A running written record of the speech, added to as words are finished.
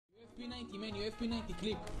FP90 menu, FP90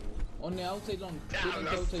 clip. On the outside long.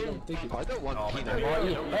 Outside long. Take it. I don't want You peanut.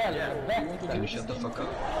 want to Can do you this shut the game? fuck up?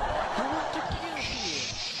 You want to kill here?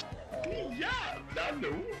 Jävla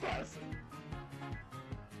noob alltså!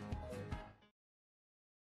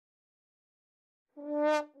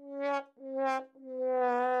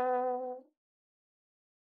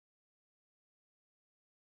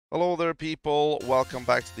 Hello there people, welcome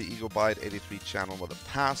back to the EagleBite83 channel where the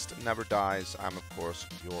past never dies. I'm of course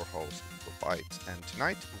your host, EagleBite, and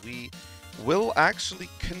tonight we will actually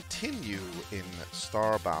continue in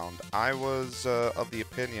Starbound. I was of the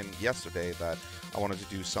opinion yesterday that I wanted to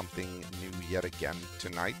do something new yet again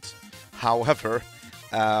tonight. However,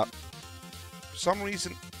 for some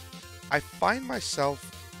reason I find myself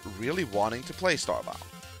really wanting to play Starbound.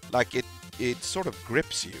 Like it sort of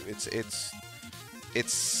grips you.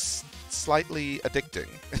 It's slightly addicting,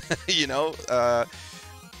 you know?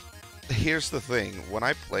 Here's the thing, when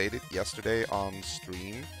I played it yesterday on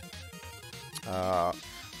stream, I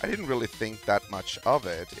didn't really think that much of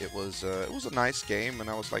it. It was a nice game, and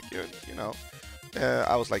I was like, you know, yeah,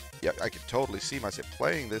 I could totally see myself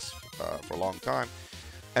playing this for a long time.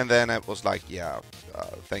 And then it was like, yeah,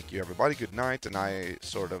 thank you everybody, good night, and I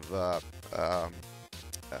sort of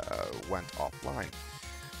went offline.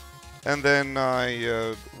 And then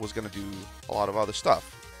I was going to do a lot of other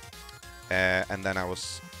stuff. And then I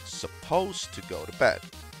was supposed to go to bed.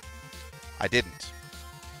 I didn't.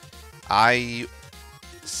 I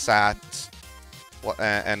sat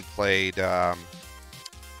and played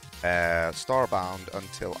Starbound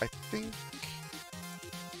until I think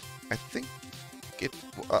it,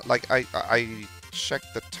 like I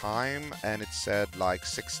checked the time and it said like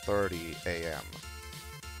 6:30 a.m.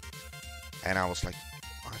 And I was like,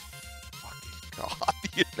 God,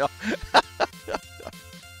 you know,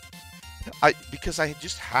 because I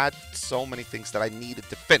just had so many things that I needed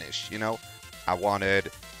to finish. You know, I wanted,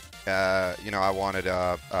 I wanted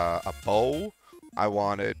a bow. I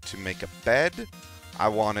wanted to make a bed. I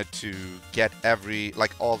wanted to get I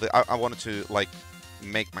wanted to like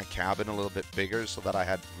make my cabin a little bit bigger so that I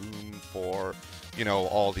had room for, you know,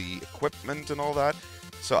 all the equipment and all that.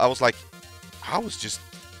 So I was like, I was just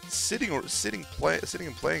sitting and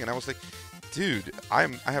playing, and I was like, dude, I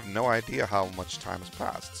have no idea how much time has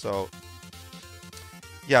passed. So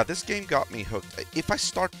yeah, this game got me hooked. If I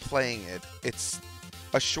start playing it, it's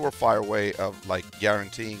a surefire way of like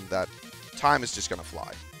guaranteeing that time is just gonna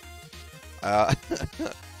fly. I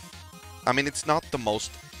mean, it's not the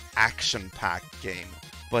most action-packed game,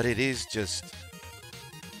 but it is just,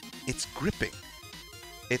 it's gripping.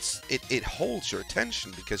 It holds your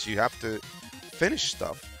attention because you have to finish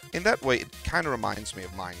stuff. In that way, it kind of reminds me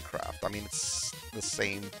of Minecraft. I mean, it's the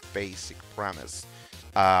same basic premise.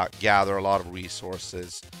 Gather a lot of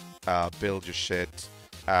resources, build your shit,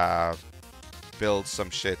 build some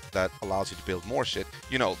shit that allows you to build more shit.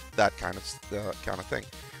 You know, that kind of thing.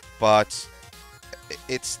 But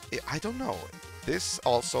I don't know. This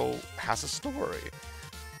also has a story,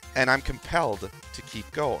 and I'm compelled to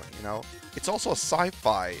keep going. You know, it's also a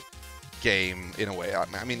sci-fi game in a way.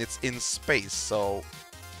 I mean, it's in space, so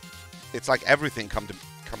it's like everything come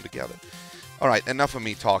together. All right, enough of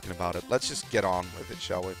me talking about it. Let's just get on with it,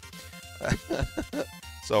 shall we?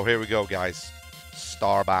 So here we go, guys.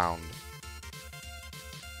 Starbound.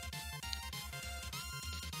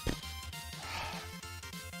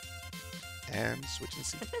 And switching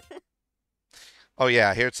seat. Oh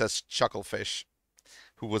yeah, here it says Chucklefish,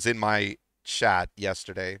 who was in my chat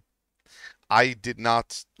yesterday. I did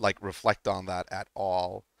not like reflect on that at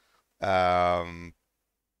all.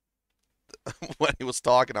 When he was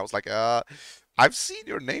talking, I was like, I've seen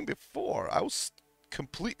your name before. I was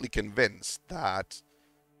completely convinced that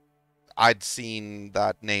I'd seen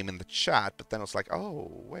that name in the chat, but then I was like,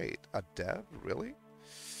 oh, wait, a dev? Really?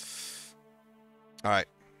 All right.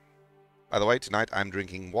 By the way, tonight I'm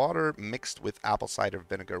drinking water mixed with apple cider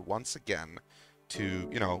vinegar once again to,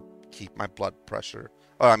 you know, keep my blood pressure,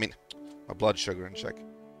 my blood sugar in check.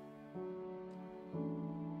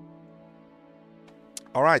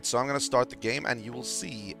 Alright, so I'm going to start the game, and you will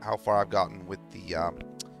see how far I've gotten with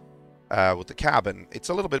the cabin. It's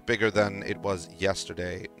a little bit bigger than it was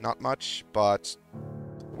yesterday. Not much, but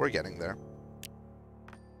we're getting there.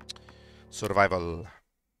 Survival.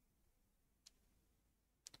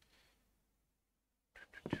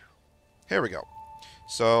 Here we go.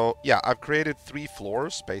 So, yeah, I've created 3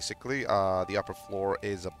 floors, basically. The upper floor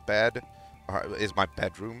is a bed, is my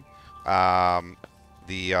bedroom.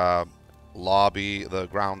 Lobby, the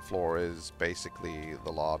ground floor is basically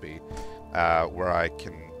the lobby where I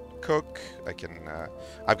can cook.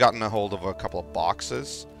 I've gotten a hold of a couple of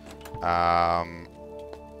boxes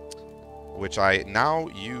which I now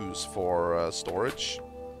use for storage,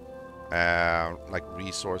 like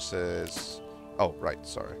resources. Oh, right,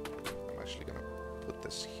 sorry. I'm actually gonna put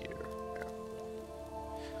this here. Yeah.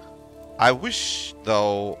 I wish,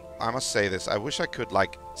 though, I must say this, I wish I could,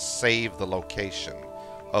 like, save the location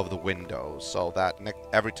of the window so that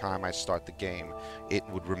every time I start the game, it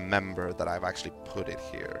would remember that I've actually put it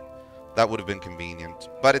here. That would have been convenient,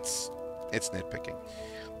 but it's nitpicking.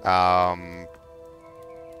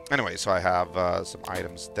 Anyway, so I have some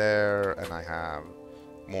items there, and I have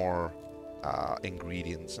more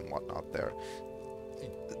ingredients and whatnot there.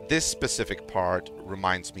 This specific part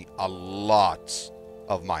reminds me a lot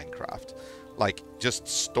of Minecraft. Like, just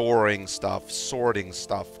storing stuff, sorting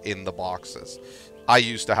stuff in the boxes. I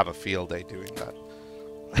used to have a field day doing that.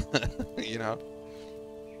 You know?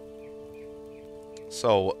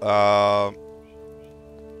 So,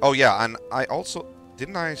 oh yeah, and I also...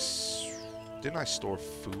 Didn't I store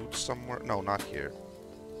food somewhere? No, not here.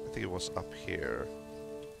 I think it was up here.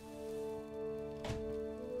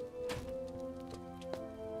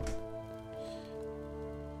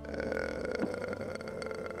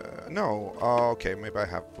 No. Oh, okay, maybe I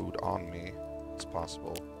have food on me. It's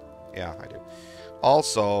possible. Yeah, I do.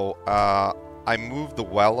 Also, I moved the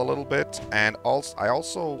well a little bit, and I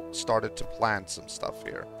also started to plant some stuff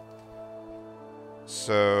here.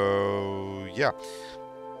 So, yeah.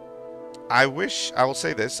 I will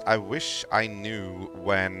say this, I wish I knew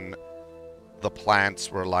when the plants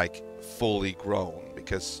were, like, fully grown,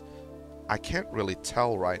 because I can't really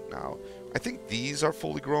tell right now. I think these are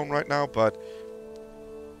fully grown right now, but,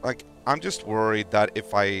 like, I'm just worried that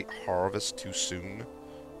if I harvest too soon,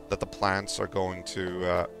 that the plants are going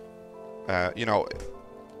to, you know,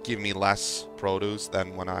 give me less produce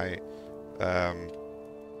than when I,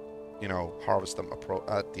 you know, harvest them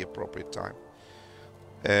at the appropriate time.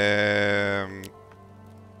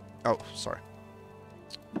 Oh, sorry.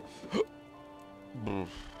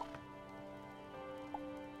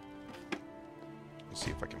 Let's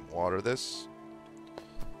see if I can water this.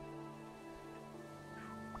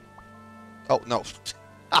 Oh, no.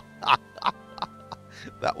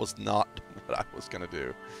 That was not what I was gonna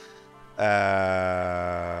do.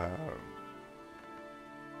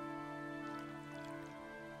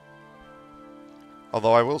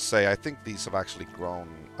 Although I will say, I think these have actually grown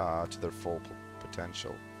to their full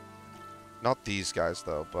potential. Not these guys,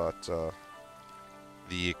 though, but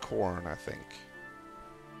the corn, I think.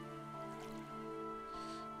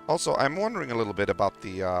 Also, I'm wondering a little bit about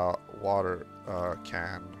the water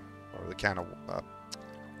can, or the can of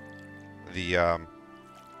the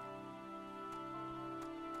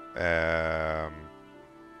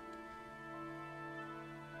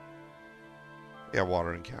yeah,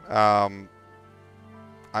 watering can.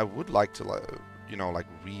 I would like to, you know, like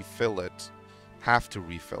refill it. Have to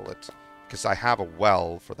refill it because I have a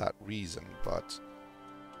well for that reason, but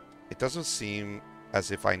it doesn't seem as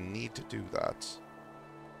if I need to do that.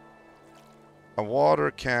 A water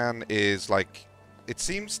can is like, it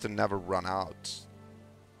seems to never run out.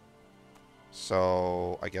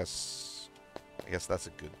 So I guess that's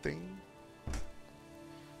a good thing.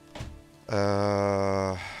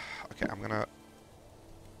 Okay, I'm gonna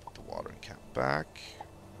put the watering can back.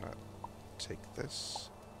 I'm gonna take this.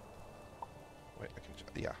 Wait, I can.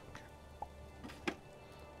 Yeah.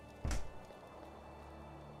 Okay.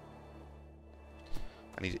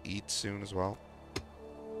 I need to eat soon as well.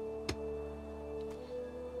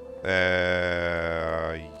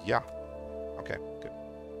 Yeah. Okay, good.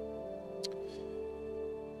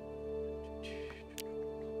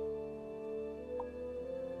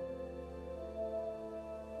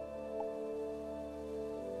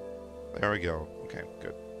 There we go. Okay,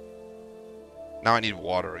 good. Now I need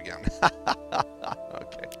water again.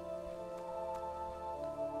 Okay.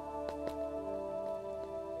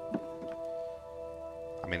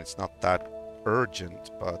 I mean, it's not that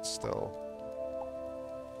urgent, but still.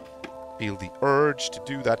 Feel the urge to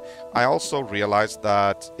do that. I also realized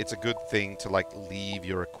that it's a good thing to like leave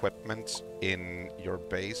your equipment in your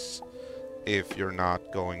base if you're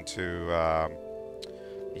not going to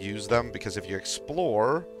use them, because if you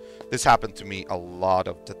explore, this happened to me a lot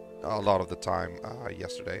of the time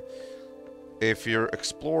yesterday. If you're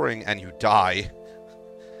exploring and you die,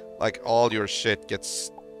 like all your shit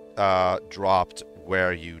gets dropped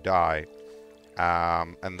where you die.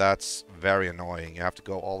 And that's very annoying. You have to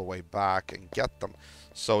go all the way back and get them.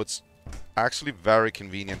 So it's actually very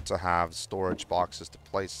convenient to have storage boxes to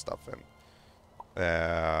place stuff in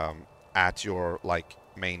at your like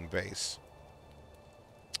main base.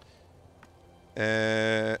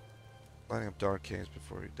 Lighting up dark caves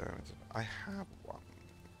before you die. I have one.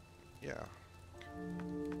 Yeah.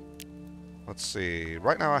 Let's see.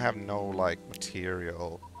 Right now I have no, like,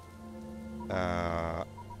 material.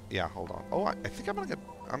 Yeah, hold on. Oh, I think I'm gonna get...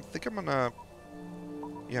 I'm gonna...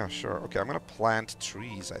 Yeah, sure. Okay, I'm gonna plant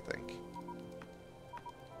trees, I think.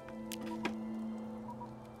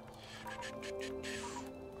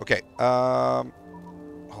 Okay,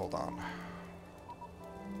 hold on.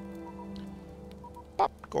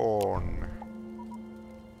 Popcorn.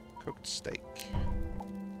 Cooked steak.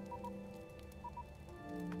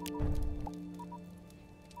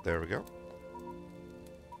 There we go.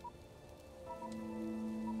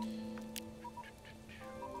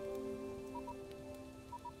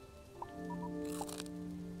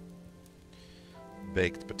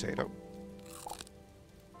 Baked potato.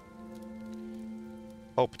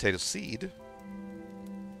 Oh, potato seed.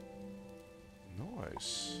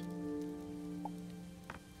 Nice.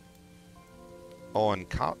 Oh, and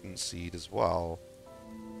cotton seed as well.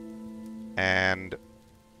 And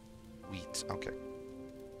wheat. Okay.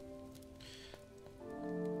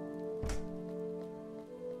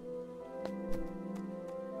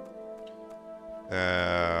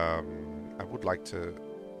 I would like to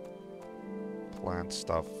plant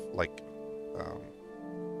stuff like okay.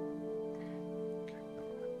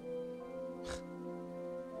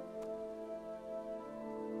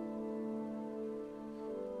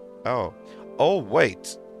 Oh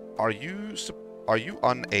wait, are you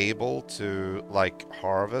unable to like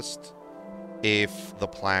harvest if the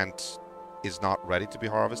plant is not ready to be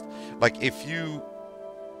harvested? Like if you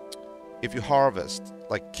harvest,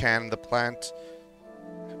 like can the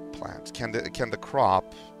can the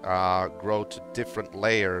crop grow to different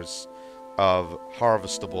layers of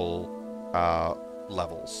harvestable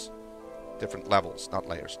levels? Different levels, not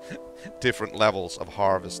layers. Different levels of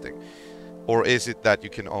harvesting. Or is it that you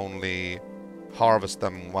can only harvest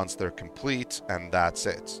them once they're complete and that's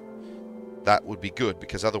it? That would be good,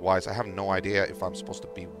 because otherwise I have no idea if I'm supposed to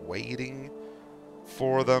be waiting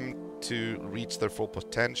for them to reach their full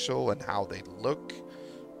potential and how they look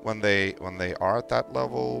when they are at that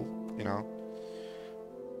level, you know.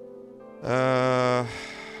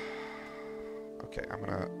 Okay, I'm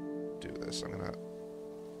gonna do this. I'm gonna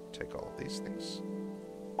take all of these things.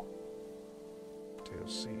 Potato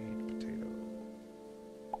seed, potato,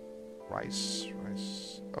 rice.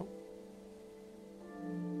 Oh.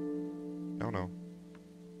 No.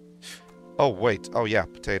 Oh, wait. Oh, yeah,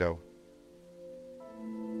 potato.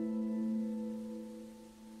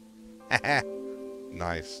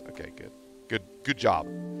 Nice. Okay, good job.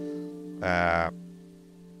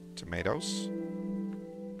 Tomatoes,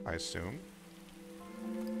 I assume.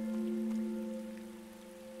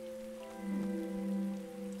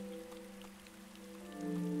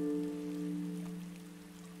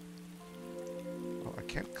 Well, I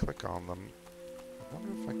can't click on them. I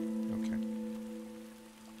wonder if I... Okay.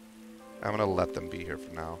 I'm gonna let them be here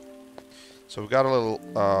for now. So we've got a little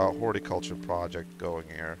horticulture project going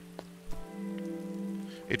here.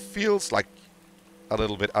 It feels like a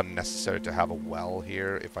little bit unnecessary to have a well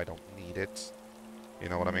here if I don't need it. You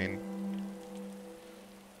know what I mean?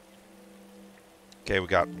 Okay, we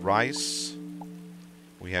got rice.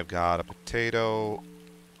 We have got a potato.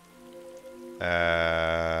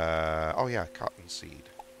 Oh yeah, cotton seed.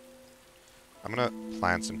 I'm gonna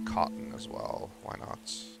plant some cotton as well. Why not?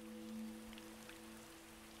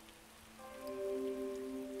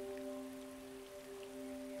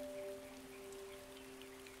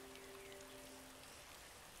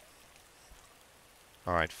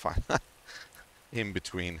 Alright, fine. In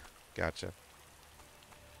between. Gotcha.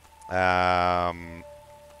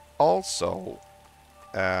 Also,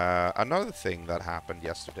 another thing that happened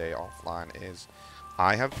yesterday offline is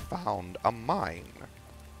I have found a mine.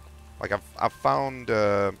 Like I've found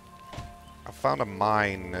a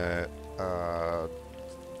mine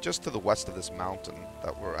just to the west of this mountain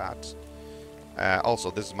that we're at. Also,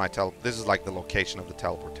 this is like the location of the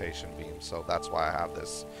teleportation beam, so that's why I have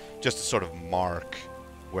this, just to sort of mark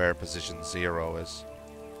where position 0 is.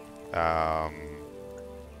 Yeah.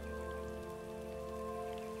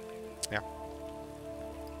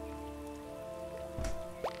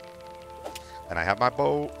 And I have my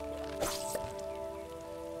bow.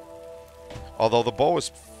 Although the bow is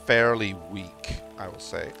fairly weak, I will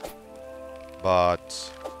say. But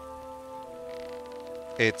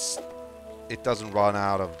it doesn't run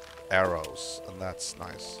out of arrows, and that's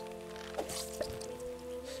nice.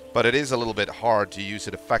 But it is a little bit hard to use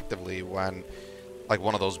it effectively when, like,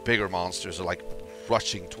 one of those bigger monsters are, like,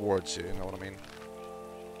 rushing towards you, you know what I mean?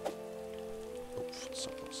 Oof, so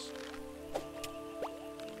close.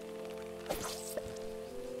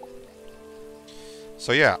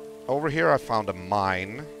 So yeah, over here I found a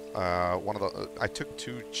mine. one of the I took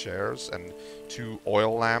 2 chairs and 2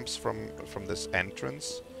 oil lamps from this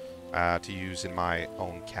entrance to use in my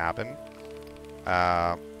own cabin.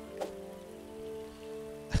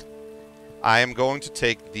 I am going to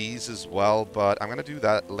take these as well, but I'm going to do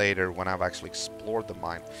that later when I've actually explored the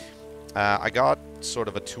mine. I got sort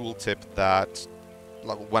of a tooltip that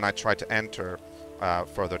when I tried to enter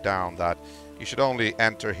further down, that you should only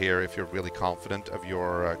enter here if you're really confident of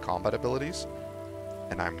your combat abilities.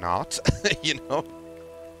 And I'm not, you know.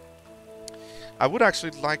 I would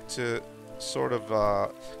actually like to sort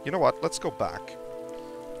of, you know what, let's go back.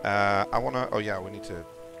 I want to, oh yeah, we need to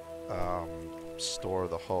store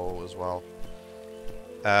the hoe as well.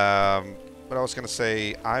 But I was going to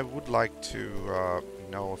say, I would like to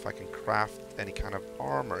know if I can craft any kind of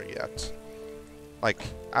armor yet. Like,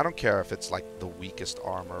 I don't care if it's like the weakest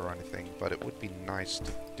armor or anything, but it would be nice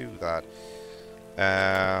to do that.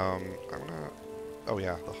 I'm gonna, oh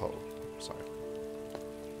yeah, the hoe, sorry.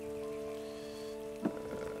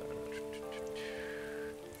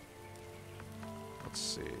 Let's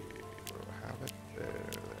see, where do I have it?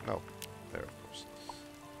 There, no, there, of course.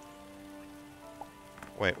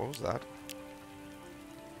 Wait, what was that?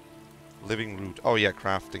 Living root. Oh yeah,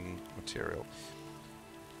 crafting material.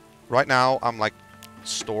 Right now, I'm like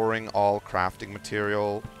storing all crafting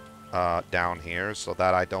material down here so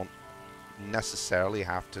that I don't necessarily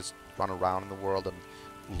have to run around in the world and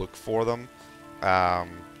look for them.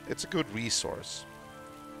 It's a good resource.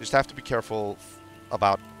 You just have to be careful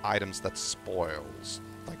about items that spoils,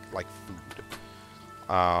 like food.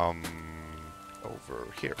 Over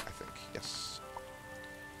here, I think. Yes.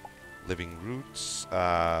 Living roots,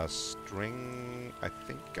 string. I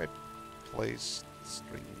think I placed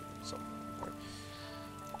string somewhere.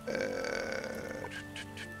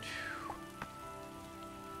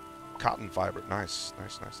 Cotton fiber. Nice,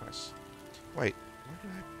 nice, nice, nice. Wait, where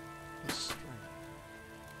did I place string?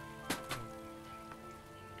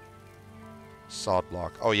 Sod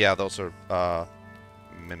block. Oh yeah, those are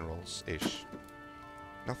minerals-ish.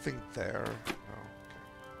 Nothing there. Oh, okay.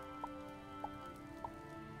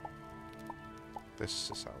 This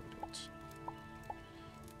is how we do it.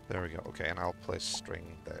 There we go. Okay, and I'll place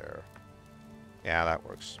string there. Yeah, that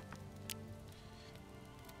works.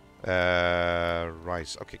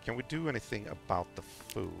 Rice. Okay, can we do anything about the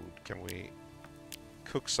food? Can we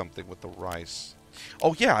cook something with the rice?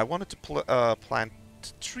 Oh yeah, I wanted to plant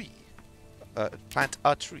a tree. Plant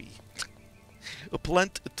a tree.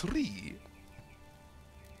 Plant a tree.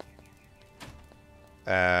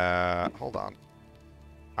 Hold on.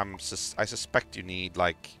 I suspect you need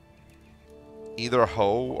like either a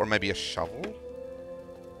hoe or maybe a shovel.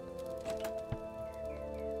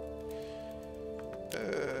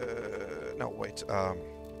 No, wait.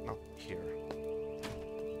 Not here.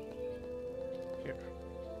 Here.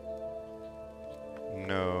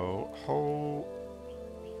 No. Hoe.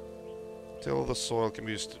 Till the soil can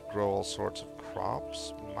be used to grow all sorts of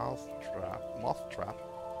crops. Moth trap.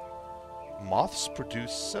 Moths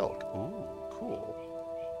produce silk. Ooh, cool.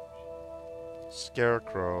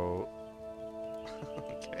 Scarecrow.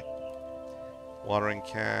 Okay. Watering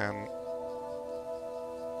can.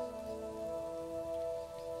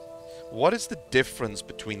 What is the difference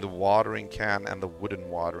between the watering can and the wooden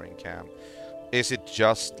watering can? Is it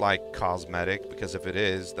just like cosmetic? Because if it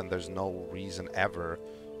is, then there's no reason ever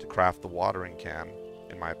to craft the watering can,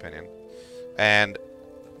 in my opinion. And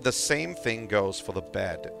the same thing goes for the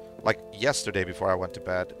bed. Like yesterday before I went to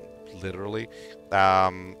bed, literally,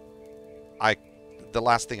 the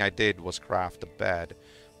last thing I did was craft a bed.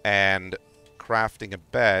 And crafting a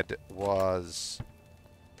bed was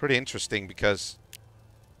pretty interesting because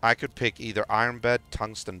I could pick either iron bed,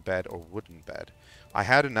 tungsten bed, or wooden bed. I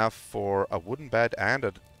had enough for a wooden bed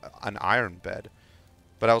and an iron bed.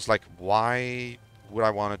 But I was like, why would I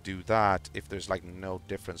want to do that if there's like no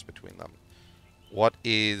difference between them? What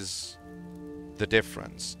is the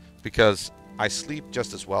difference? Because I sleep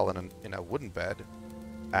just as well in a wooden bed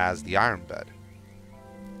as the iron bed.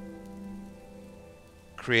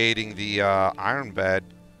 Creating the iron bed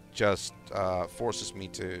just forces me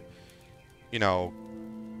to, you know,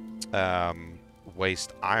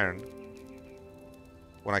 waste iron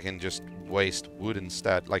when I can just waste wood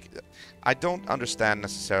instead. Like, I don't understand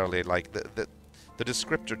necessarily, like, the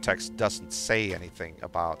descriptor text doesn't say anything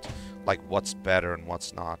about, like, what's better and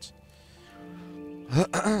what's not.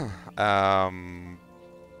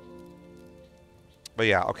 But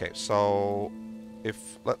yeah, okay, so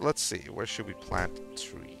if let's see, where should we plant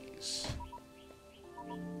trees?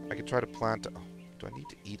 I could try to plant. Oh, do I need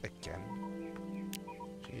to eat again?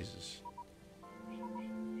 Jesus.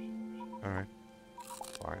 All right,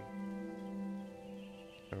 fine.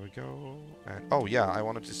 There we go. And oh yeah, I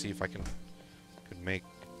wanted to see if I could make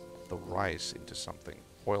the rice into something.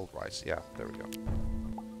 Boiled rice. Yeah, there we go.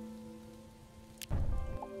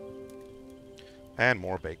 And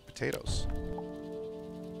more baked potatoes.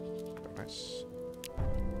 Very nice.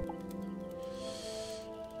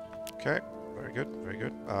 Okay, very good, very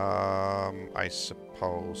good. I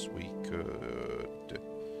suppose we could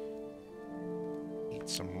eat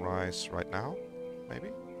some rice right now,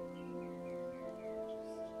 maybe?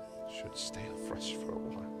 Should stay fresh for a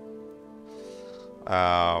while.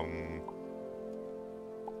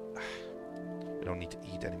 We don't need to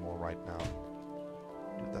eat anymore right now.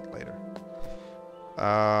 Do that later.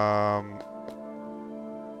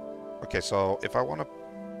 Okay, so if I want to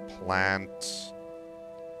plant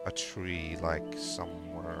a tree like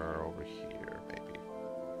somewhere over here, maybe.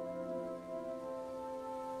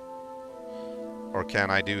 Or can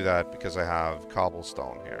I do that because I have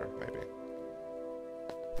cobblestone here, maybe?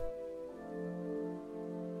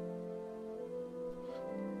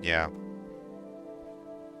 Yeah.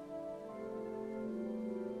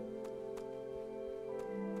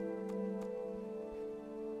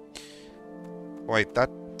 Wait, that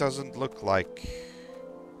doesn't look like...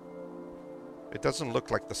 It doesn't look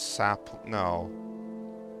like the sap... No.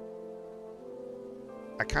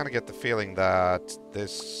 I kind of get the feeling that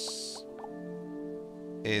this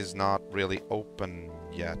is not really open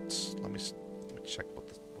yet. Let me check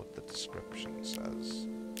what the description says.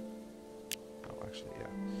 Oh, actually, yeah.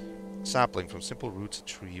 Sapling from simple roots, a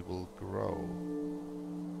tree will grow.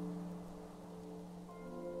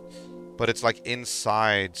 But it's like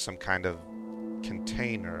inside some kind of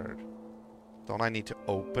container. Don't I need to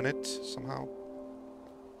open it somehow?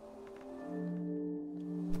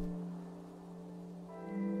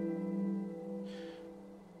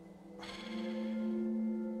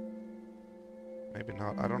 Maybe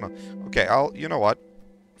not. I don't know. Okay, you know what?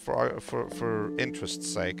 For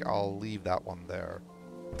interest's sake, I'll leave that one there.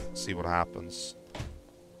 See what happens.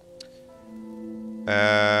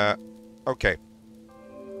 Okay.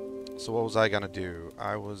 So what was I gonna do?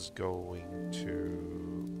 I was going to...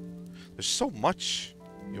 There's so much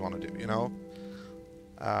you want to do, you know?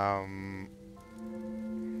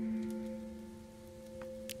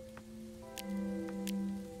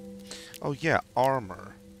 Oh yeah,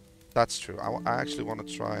 armor. That's true. I actually want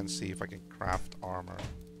to try and see if I can craft armor.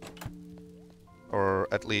 Or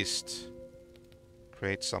at least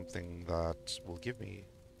create something that will give me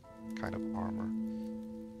kind of armor.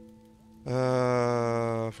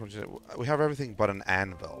 We have everything but an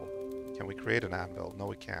anvil. Can we create an anvil? No,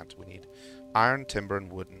 we can't. We need iron, timber,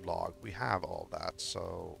 and wood and log. We have all that,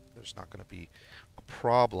 so there's not going to be a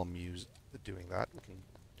problem doing that. We can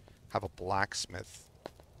have a blacksmith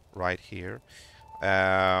right here.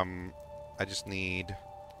 I just need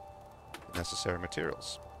the necessary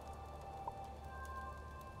materials.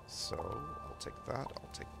 So I'll take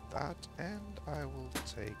that, and I will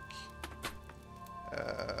take...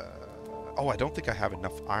 oh, I don't think I have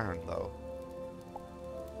enough iron, though.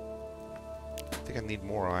 I think I need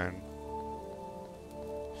more iron.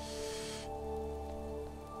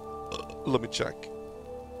 Let me check.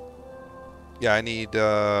 Yeah, I need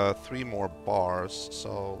 3 more bars,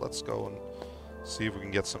 so let's go and see if we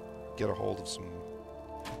can get a hold of some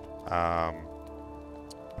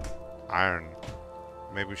iron.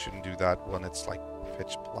 Maybe we shouldn't do that when it's like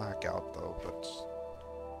pitch black out, though, but...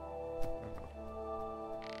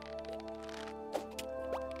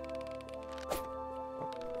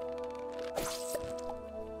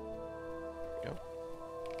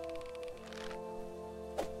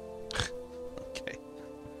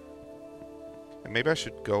 Maybe I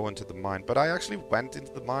should go into the mine, but I actually went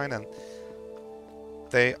into the mine and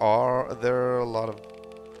there are a lot of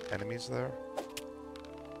enemies there.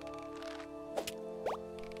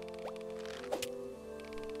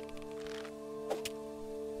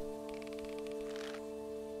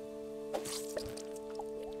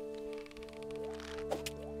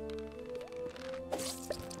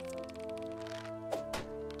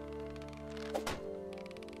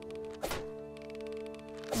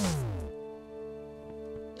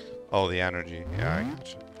 Oh, the energy. Yeah, I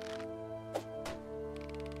gotcha.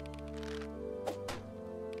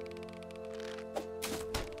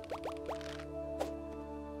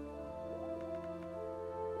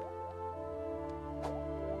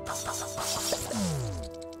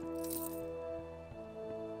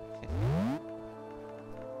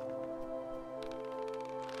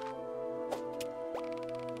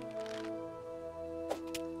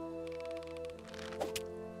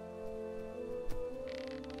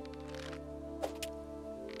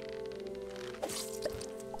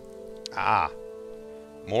 Ah,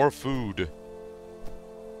 more food.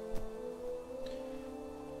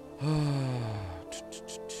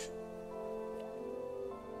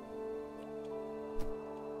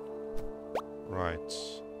 Right.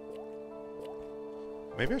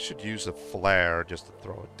 Maybe I should use a flare just to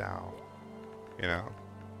throw it down. You know?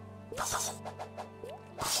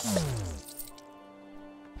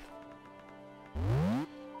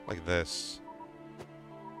 Like this.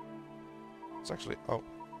 It's actually... Oh.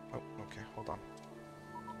 Oh, okay. Hold on.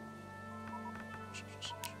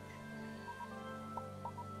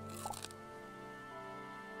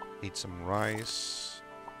 Eat some rice.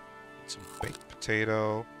 Eat some baked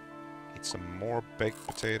potato. Eat some more baked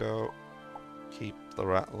potato. Keep the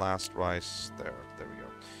last rice there. There we go.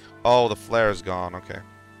 Oh, the flare is gone. Okay.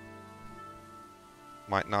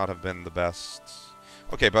 Might not have been the best.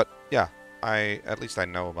 Okay, but yeah. At least I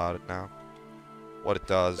know about it now. What it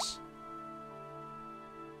does.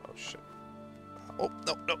 Oh, shit. Oh,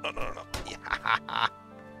 no, no, no, no, no. Yeah.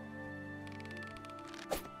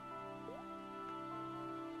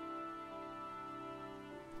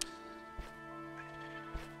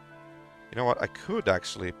 You know what? I could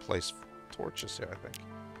actually place torches here, I think.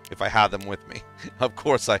 If I had them with me. Of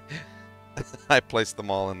course, I placed them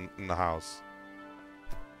all in the house.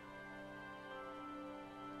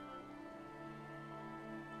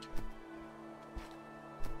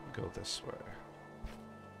 Go this way.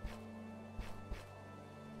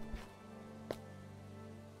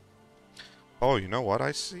 Oh, you know what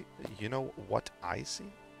I see? You know what I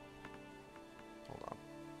see? Hold on.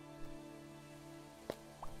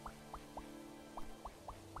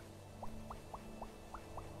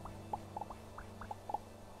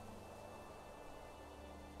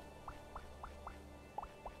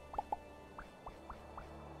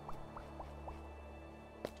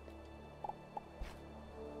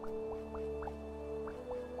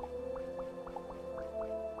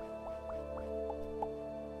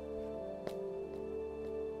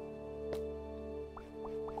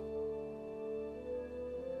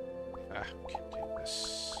 We can do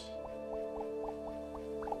this.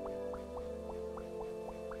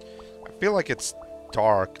 I feel like it's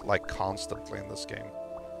dark, like, constantly in this game.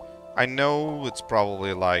 I know it's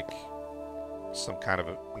probably, like, some kind of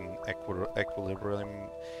an equilibrium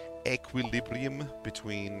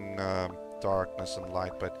between darkness and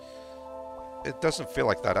light, but it doesn't feel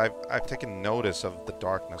like that. I've taken notice of the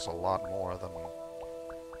darkness a lot more than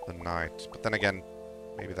the night. But then again,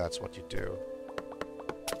 maybe that's what you do.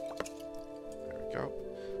 Go.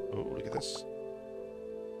 Oh, look at this.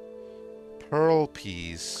 Pearl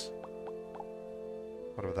peas.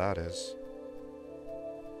 Whatever that is.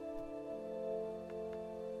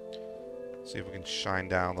 See if we can shine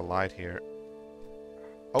down the light here.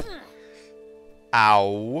 Oh!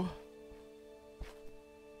 Ow!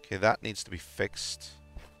 Okay, that needs to be fixed.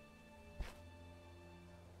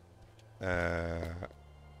 Have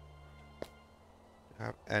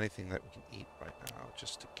anything that we can eat right now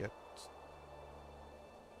just to get...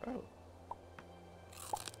 Oh.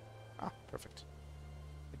 Ah, perfect.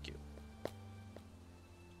 Thank you.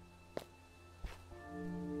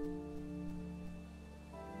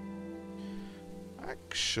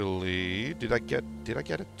 Actually, did I get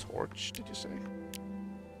a torch, did you say?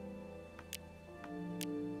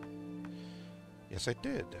 Yes, I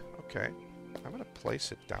did. Okay. I'm gonna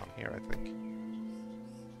place it down here, I think.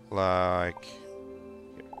 Like...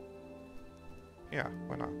 Here. Yeah,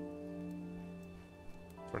 why not?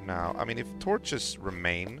 For now. I mean, if torches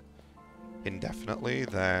remain indefinitely,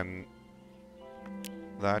 then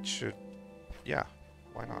that should... Yeah,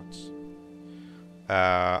 why not?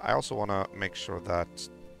 I also want to make sure that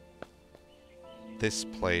this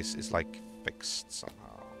place is, like, fixed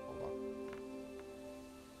somehow. Hold on.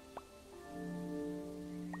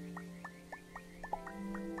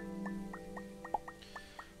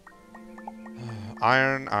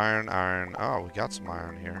 Iron, iron, iron. Oh, we got some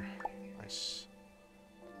iron here. Nice.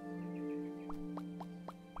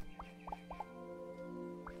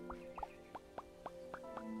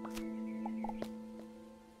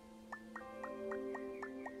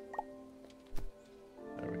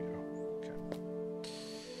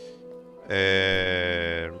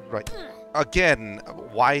 Right. Again,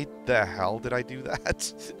 why the hell did I do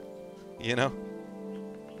that? You know?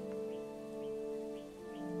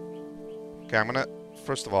 Okay, I'm gonna...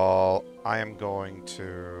 First of all, I am going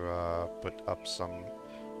to put up some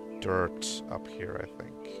dirt up here, I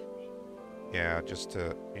think. Yeah, just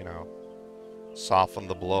to, you know, soften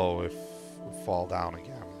the blow if we fall down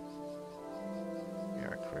again.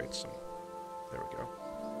 Yeah, create some... There we go.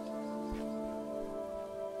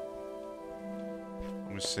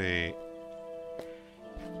 Let me see.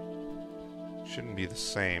 Shouldn't be the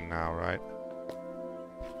same now, right?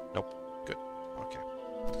 Nope. Good. Okay.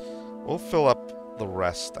 We'll fill up the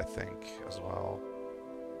rest, I think, as well.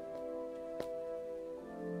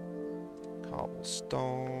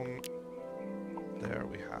 Cobblestone. There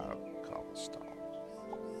we have cobblestone.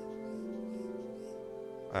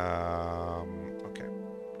 Okay.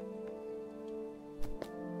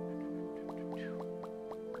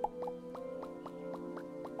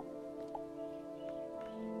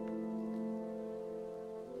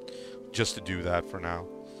 Just to do that for now.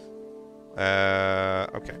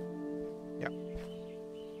 Okay. Yeah.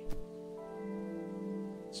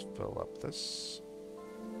 Let's fill up this.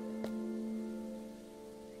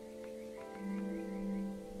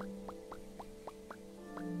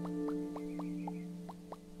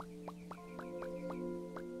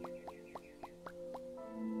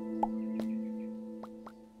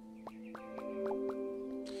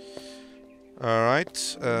 All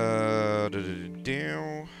right.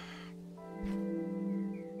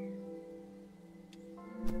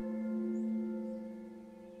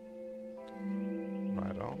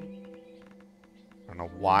 Right on. I don't know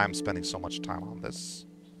why I'm spending so much time on this.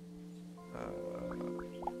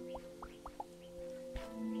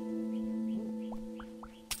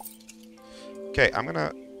 Okay, I'm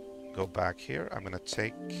gonna go back here. I'm gonna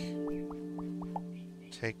take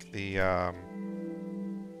the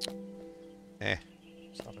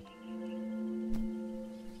stop it.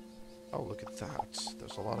 Oh, look at that.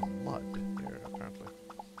 There's a lot of mud here, apparently.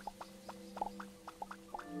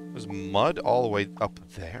 There's mud all the way up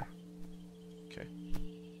there. Okay.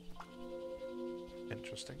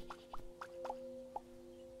 Interesting.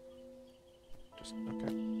 Just,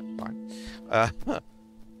 okay, fine.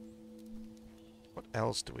 What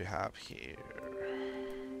else do we have here?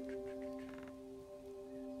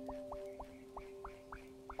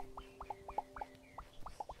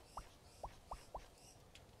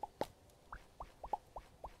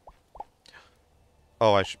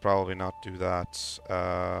 Oh, I should probably not do that. Okay,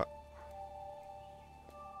 let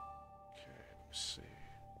me see.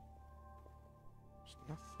 There's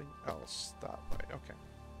nothing else that way. Okay.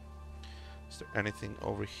 Is there anything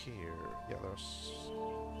over here? Yeah, there's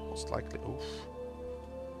most likely. Oof.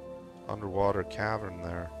 Underwater cavern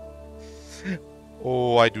there.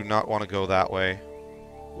 Oh, I do not want to go that way.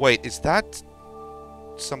 Wait, is that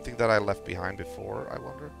something that I left behind before, I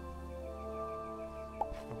wonder?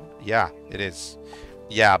 Yeah, it is.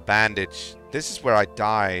 Yeah, bandage. This is where I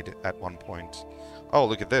died at one point. Oh,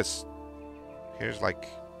 look at this. Here's like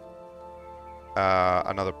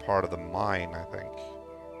another part of the mine, I think.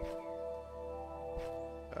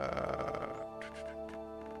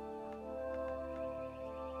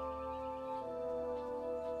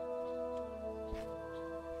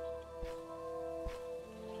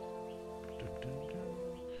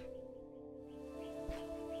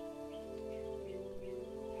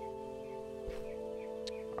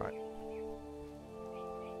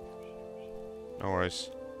 No worries.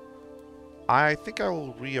 I think I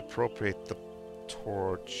will reappropriate the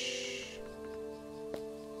torch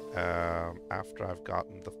after I've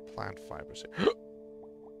gotten the plant fibers here.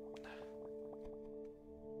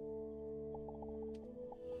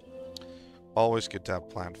 Always good to have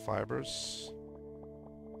plant fibers.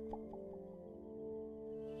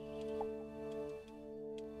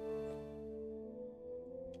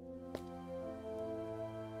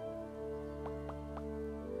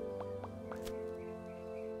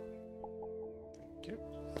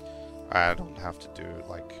 I don't have to do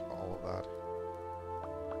like all of that.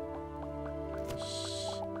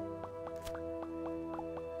 This.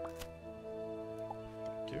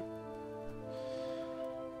 Thank you.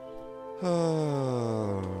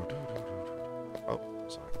 Oh,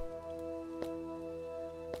 sorry.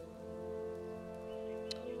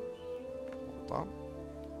 Hold on.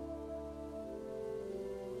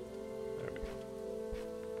 There we go.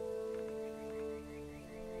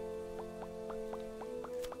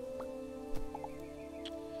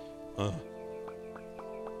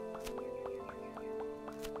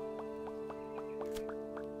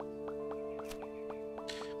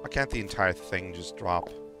 Why can't the entire thing just drop?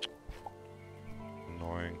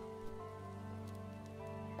 Annoying.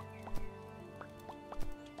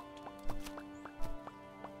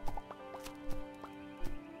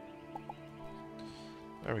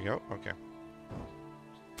 There we go. Okay.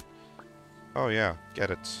 Oh yeah, get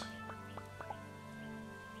it.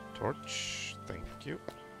 Torch. Thank you.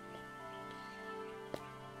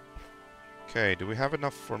 Okay, do we have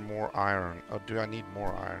enough for more iron? Oh, do I need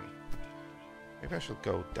more iron? Maybe I should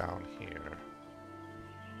go down here.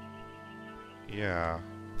 Yeah.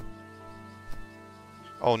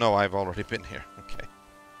 Oh no, I've already been here. Okay.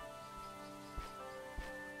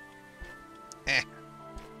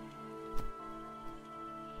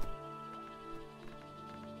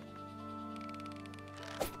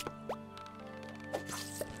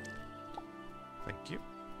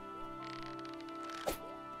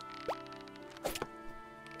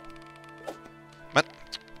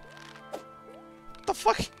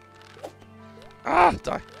 fuck? Ah,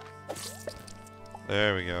 die.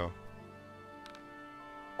 There we go.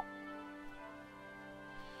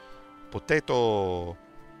 Potato.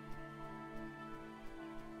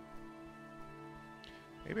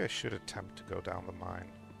 Maybe I should attempt to go down the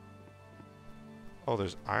mine. Oh,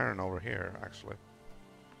 there's iron over here, actually.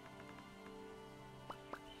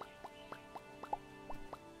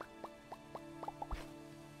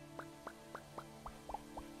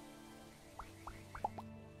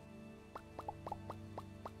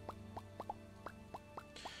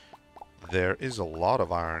 There is a lot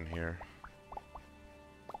of iron here.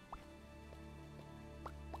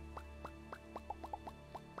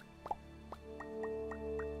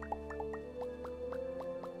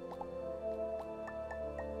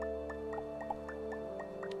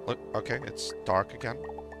 Look, okay, it's dark again.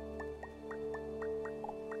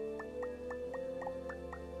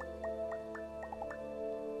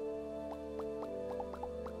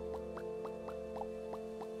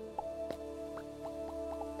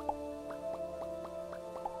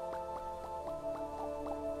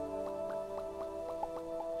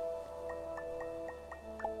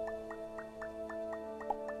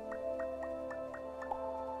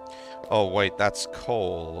 Oh, wait, that's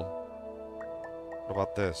coal. What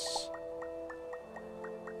about this?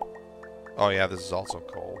 Oh, yeah, this is also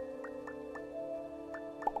coal.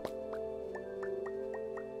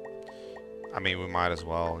 I mean, we might as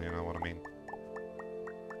well, you know what I mean?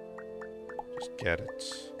 Just get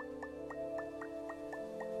it.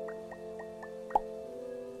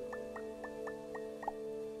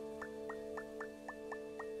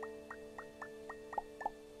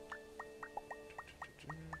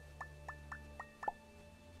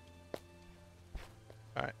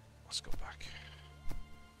 Alright, let's go back.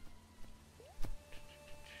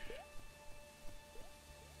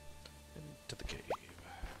 Into the cave.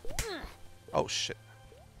 Oh, shit.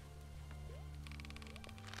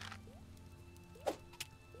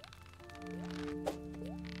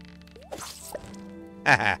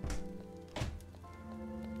 Haha.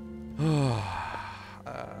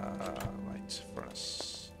 Right,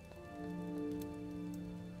 furnace.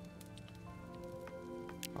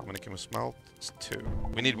 How many can we smelt? It's 2.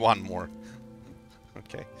 We need 1 more.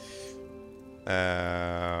 Okay.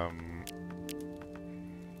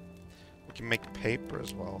 We can make paper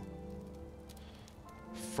as well.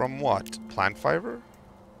 From what? Plant fiber?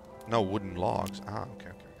 No, wooden logs. Ah, okay,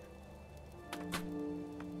 okay.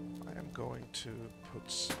 I am going to put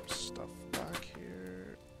some stuff back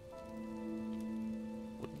here.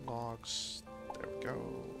 Wooden logs. There we go.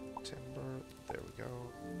 Timber. There we go.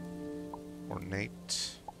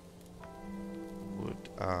 Ornate. Wood.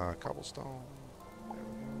 Cobblestone. There we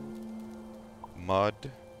go. Mud.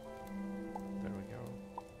 There we go.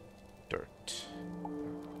 Dirt.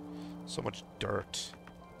 So much dirt.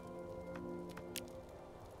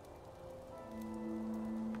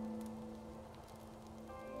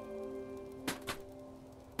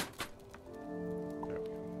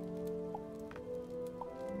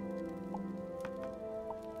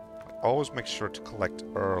 Always make sure to collect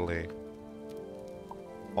early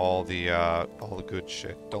all the good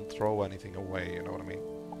shit. Don't throw anything away, you know what I mean?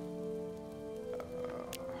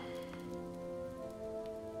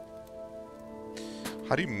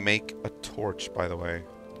 How do you make a torch, by the way?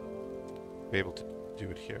 Be able to do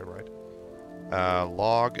it here, right?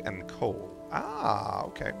 Log and coal. Ah,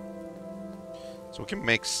 okay. So we can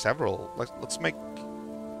make several. Let's make,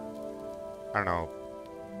 I don't know,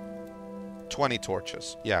 20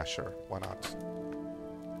 torches. Yeah, sure. Why not?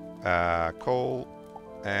 Coal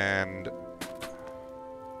and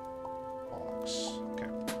logs. Okay.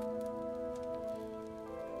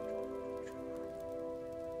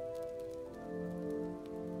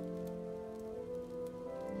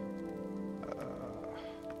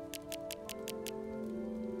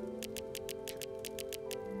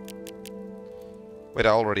 Wait, I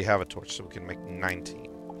already have a torch, so we can make 19.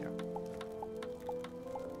 Yeah.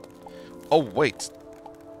 Oh, wait.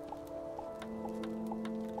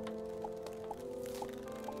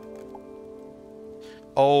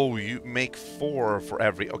 Oh, you make 4 for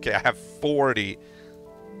every... Okay, I have 40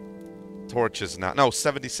 torches now. No,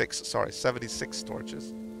 76. Sorry, 76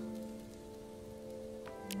 torches.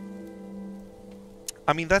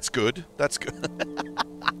 I mean, that's good. That's good.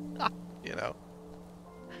 You know.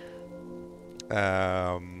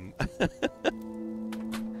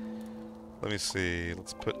 Let me see.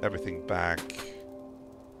 Let's put everything back.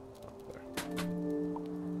 Up there.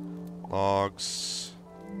 Logs.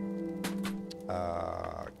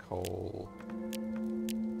 Coal.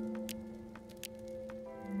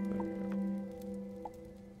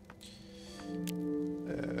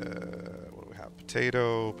 There we go. What do we have?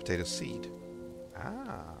 potato, potato seed.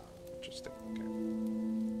 Ah, interesting.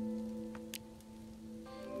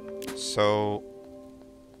 Okay. So,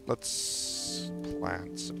 let's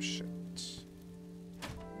plant some shit.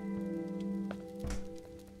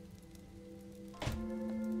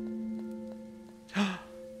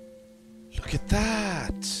 Look at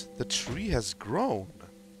that! The tree has grown.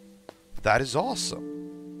 That is awesome.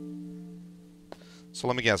 So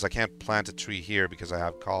let me guess, I can't plant a tree here because I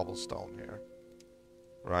have cobblestone here.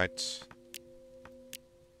 Right.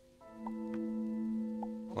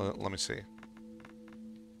 Let me see.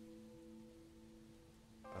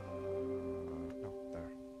 No,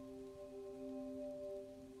 there.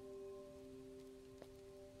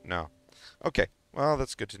 No. Okay, well,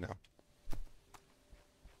 that's good to know.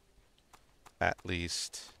 At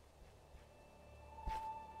least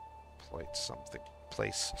place something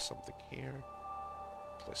here,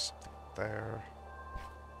 place something there.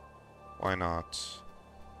 Why not?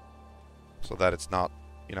 So that it's not,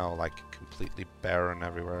 you know, like completely barren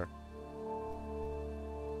everywhere.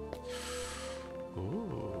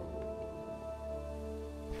 Ooh.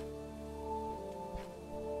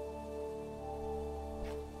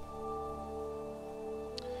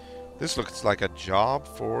 This looks like a job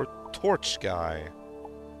for torch guy.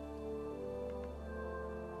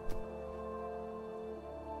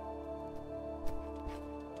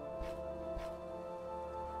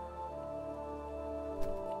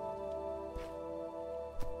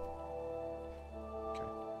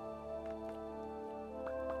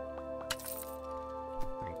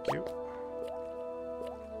 Thank you.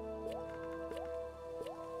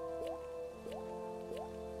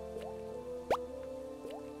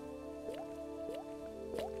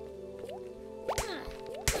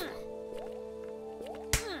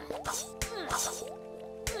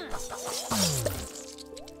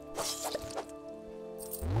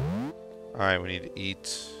 Alright, we need to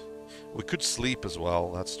eat. We could sleep as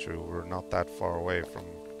well, that's true. We're not that far away from...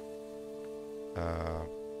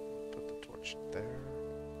 put the torch there.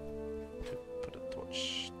 Put a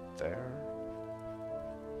torch there.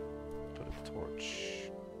 Put a torch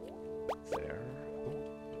there. Ooh,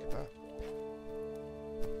 look at that.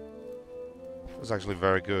 It was actually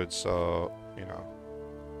very good, so, you know,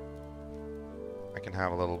 I can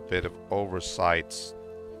have a little bit of oversight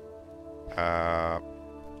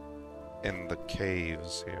in the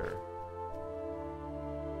caves here.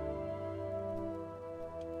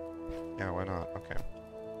 Yeah, why not? Okay.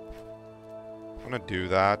 I'm gonna do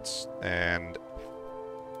that and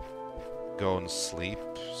go and sleep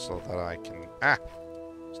so that I can... Ah!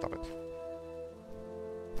 Stop it.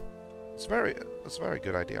 It's a very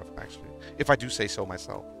good idea, actually. If I do say so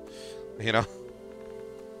myself. You know?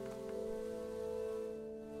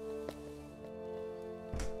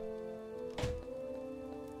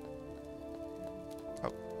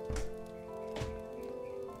 Oh.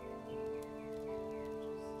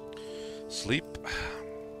 Sleep.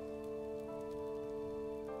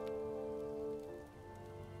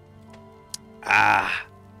 Ah!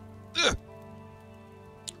 Ugh.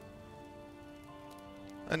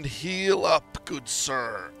 And heal up, good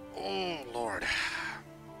sir. Oh, Lord.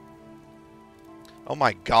 Oh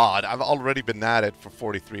my god, I've already been at it for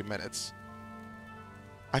 43 minutes.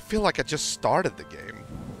 I feel like I just started the game.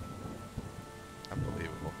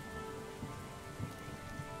 Unbelievable.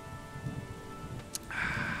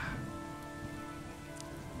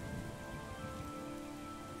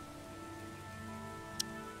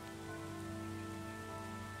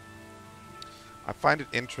 I find it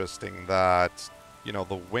interesting that, you know,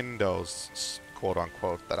 the windows, quote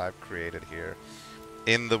unquote, that I've created here,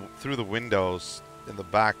 through the windows in the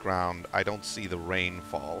background, I don't see the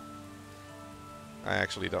rainfall. I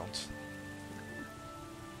actually don't.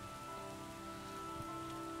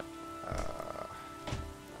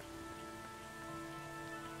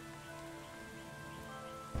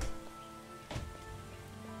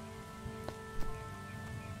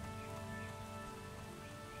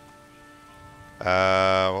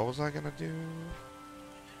 What was I gonna do?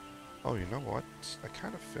 Oh, you know what? I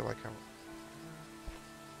kind of feel like I'm...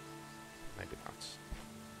 Maybe not.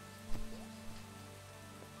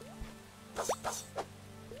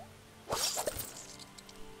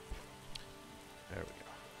 There we go.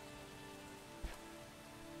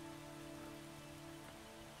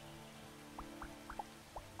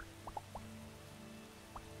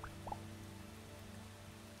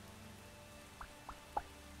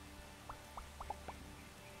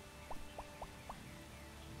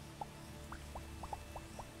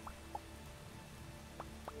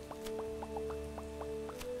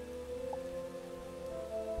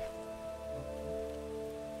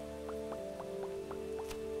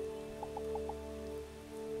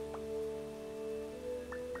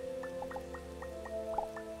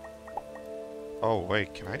 Oh,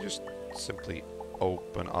 wait, can I just simply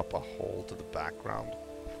open up a hole to the background?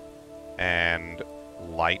 And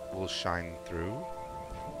light will shine through?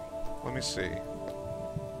 Let me see.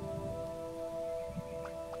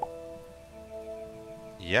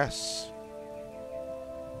 Yes.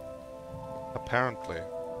 Apparently.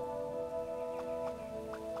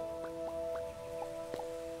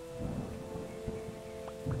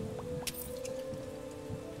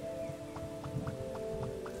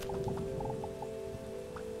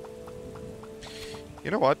 You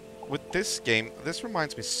know what? With this game, this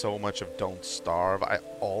reminds me so much of Don't Starve. I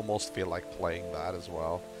almost feel like playing that as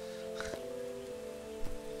well.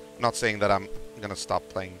 Not saying that I'm gonna stop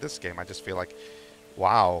playing this game. I just feel like,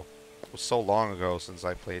 wow, it was so long ago since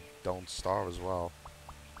I played Don't Starve as well.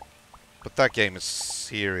 But that game is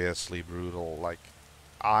seriously brutal. Like,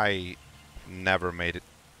 I never made it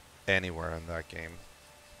anywhere in that game,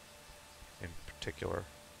 in particular.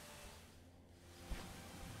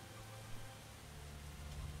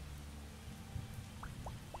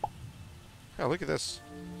 Yeah, look at this.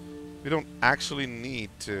 We don't actually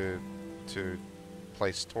need to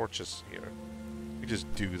place torches here. We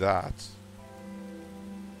just do that.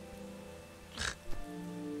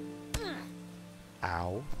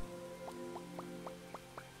 Ow.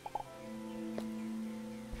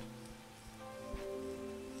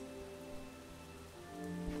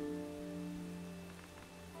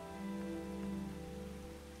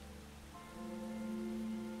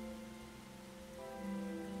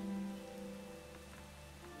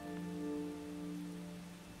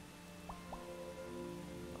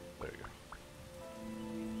 There you go.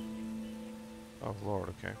 Oh Lord,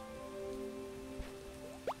 okay.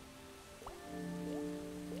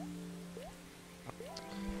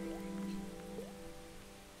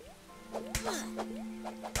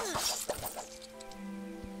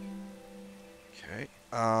 Okay.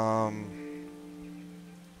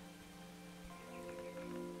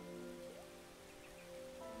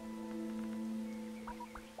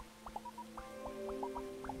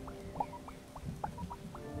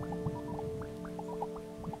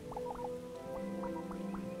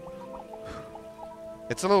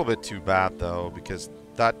 It's a little bit too bad though, because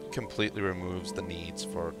that completely removes the needs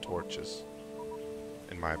for torches,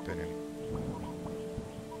 in my opinion.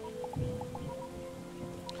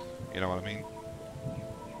 You know what I mean?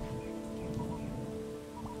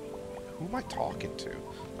 Who am I talking to?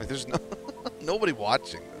 Like, there's no nobody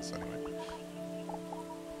watching this anyway.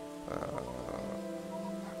 I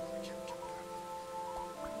can't get that.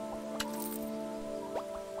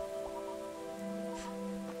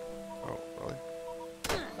 Oh, really?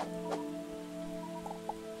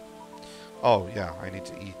 Oh, yeah, I need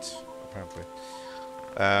to eat, apparently.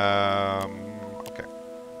 Okay.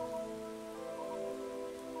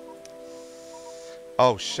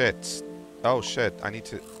 Oh, shit. Oh, shit, I need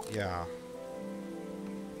to... Yeah.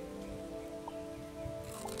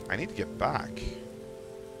 I need to get back.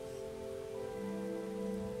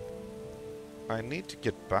 I need to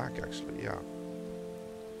get back, actually, yeah.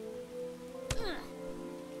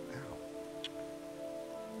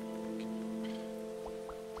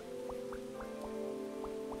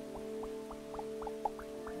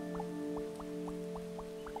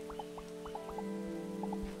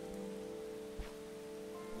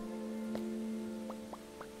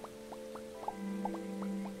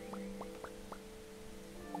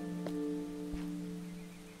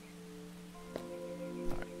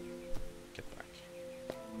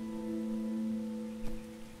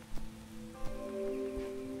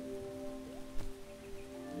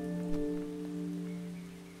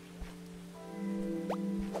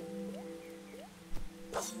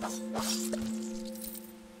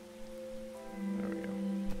 There we go.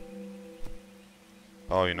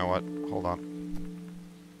 Oh, you know what? Hold on.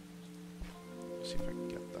 Let's see if I can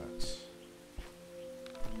get that.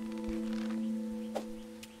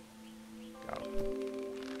 Got it.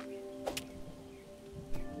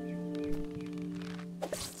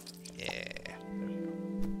 Yeah. There we go.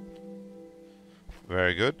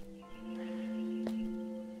 Very good.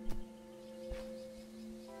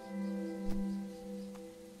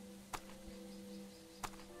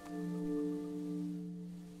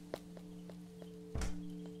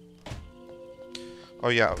 Oh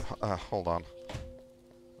yeah, hold on.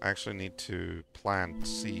 I actually need to plant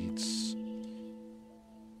seeds.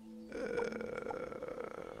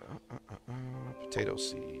 Potato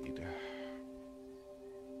seed. There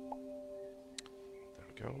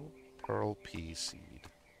we go. Pearl pea seed.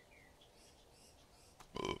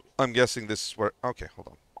 I'm guessing this is where... Okay, hold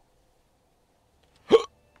on.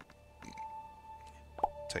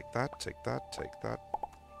 Take that, take that, take that.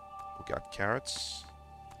 We got carrots.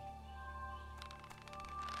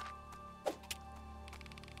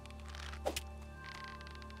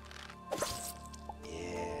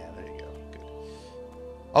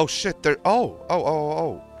 Oh shit, they're...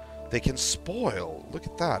 Oh. They can spoil. Look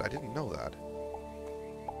at that. I didn't know that.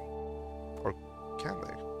 Or can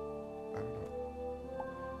they? I don't know.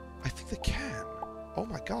 I think they can. Oh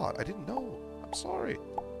my god, I didn't know. I'm sorry.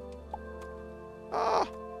 Ah!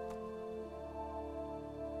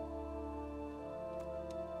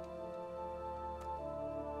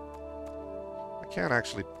 I can't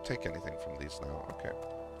actually take anything from these now. Okay.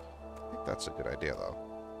 I think that's a good idea, though.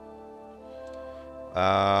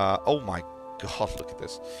 Oh my god, look at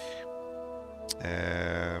this.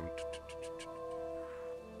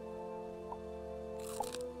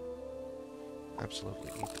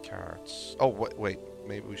 Absolutely eat the carrots. Oh, wait.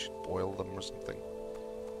 Maybe we should boil them or something.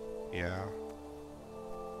 Yeah.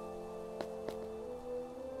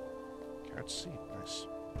 Carrot seed, nice.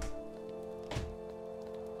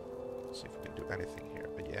 Let's see if we can do anything here.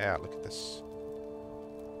 But yeah, look at this.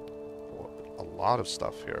 A lot of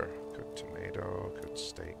stuff here. Cooked tomato, cooked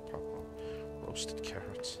steak, popcorn, roasted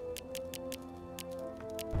carrots.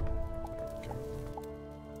 Okay.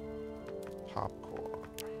 Popcorn.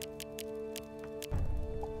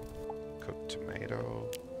 Cooked tomato.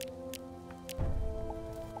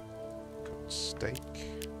 Cooked steak.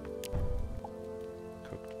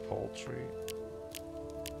 Cooked poultry.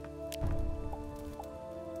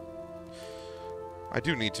 I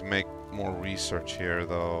do need to make more research here,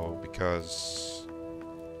 though, because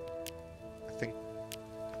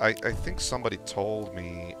I think somebody told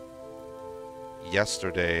me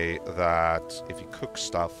yesterday that if you cook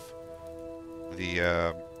stuff,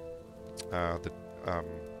 the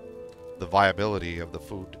viability of the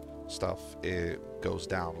food stuff, it goes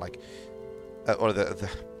down, like, or the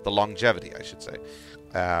longevity, I should say,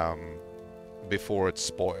 before it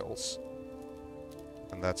spoils,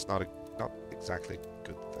 and that's not exactly a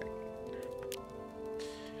good thing.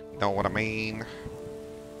 Know what I mean? There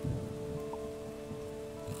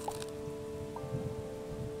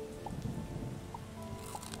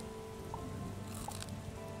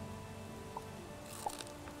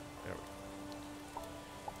we go.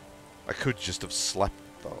 I could just have slept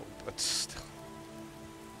though, but still.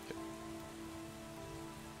 Okay.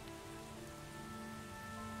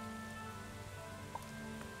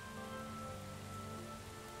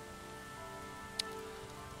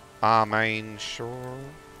 I mean, sure.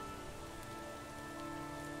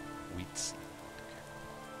 Wheat seed.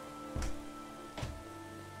 Okay.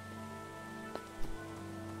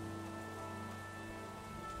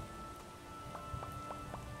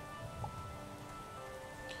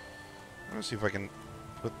 I'm gonna see if I can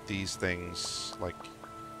put these things, like,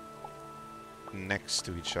 next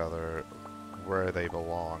to each other where they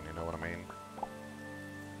belong, you know what I mean?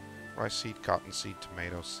 Rice seed, cotton seed,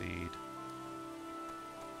 tomato seed.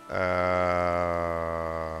 Okay.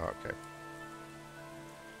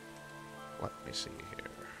 Let me see here.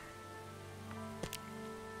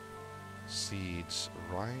 Seeds,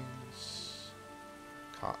 rice,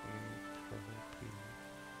 cotton, purple pea,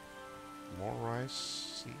 more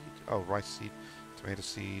rice seed. Oh, rice seed, tomato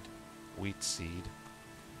seed, wheat seed.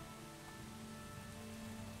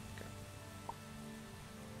 Okay.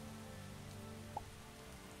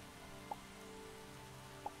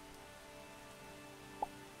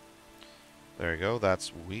 There you go, that's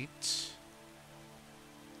wheat.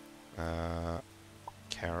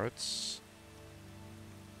 Carrots.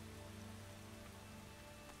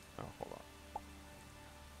 Oh, hold on.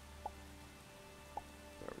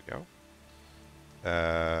 There we go.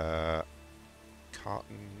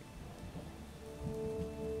 Cotton.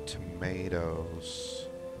 Tomatoes.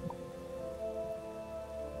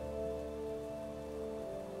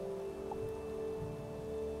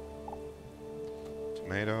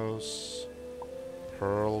 Tomatoes.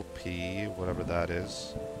 Pearl pea, whatever that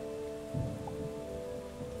is.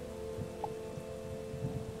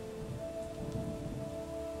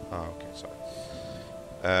 Oh, okay, sorry.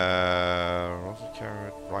 Roasted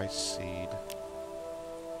carrot, rice seed,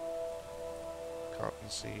 cotton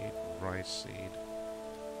seed, rice seed.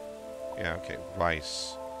 Yeah, okay,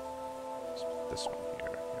 rice. Let's put this one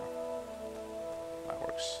here. Yeah. That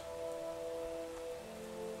works.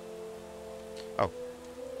 Oh,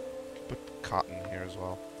 put cotton here as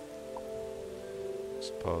well, I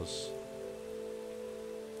suppose.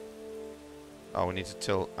 Oh, we need to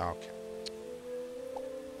till. Oh, okay.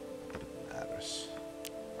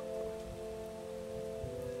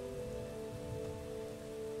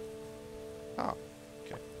 Oh,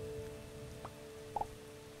 okay.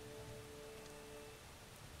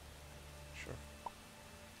 Sure.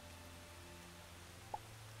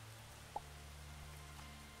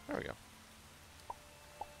 There we go.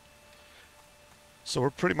 So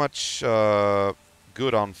we're pretty much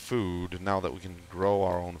good on food now that we can grow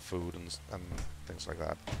our own food and things like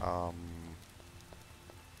that.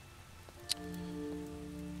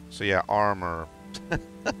 So yeah, armor.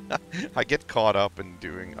 I get caught up in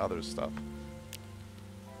doing other stuff.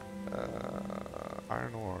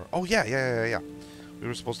 Iron ore. Oh yeah. We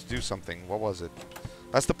were supposed to do something. What was it?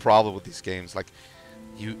 That's the problem with these games. Like,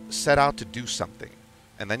 you set out to do something,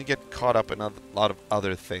 and then you get caught up in a lot of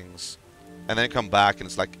other things, and then you come back and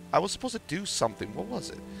it's like, I was supposed to do something. What was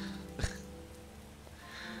it?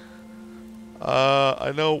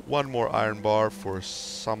 I know one more iron bar for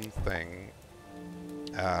something.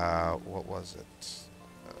 What was it?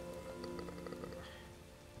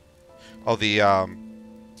 Oh, the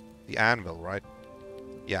anvil, right?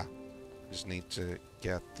 Yeah. Just need to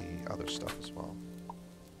get the other stuff as well.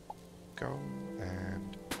 Go,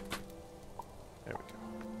 and there we go.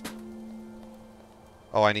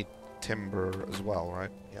 Oh, I need timber as well,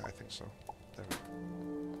 right? Yeah, I think so. There we go.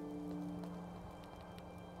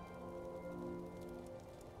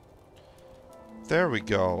 There we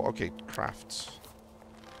go. Okay, crafts.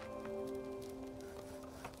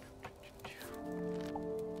 There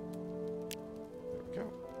we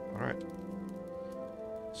go. Alright.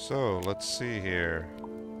 So, let's see here.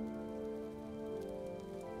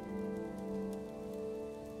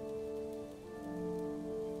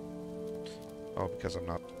 Oh, because I'm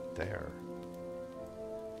not there.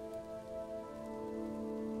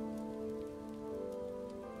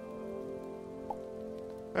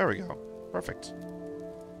 There we go. Perfect.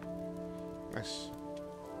 Nice.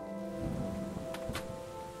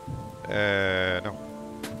 No.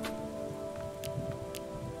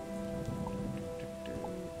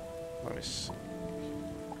 Let me see.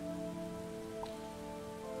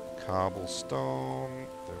 Cobblestone.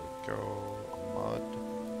 There we go. Mud.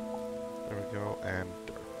 There we go. And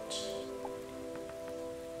dirt.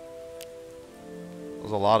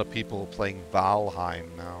 There's a lot of people playing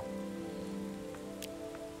Valheim now.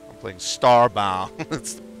 I'm playing Starbound.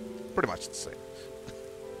 It's pretty much the same.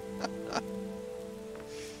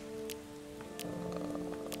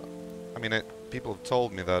 I mean, people have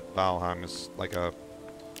told me that Valheim is like a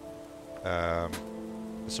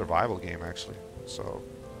survival game, actually. So,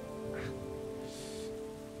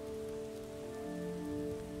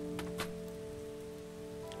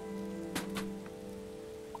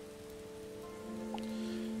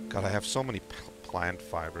 God, I have so many plant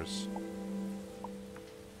fibers.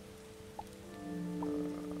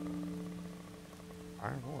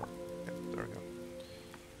 Iron ore. Yeah, there we go.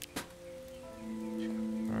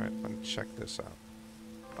 Alright, let me check this out.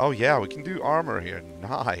 Oh yeah, we can do armor here.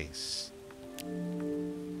 Nice.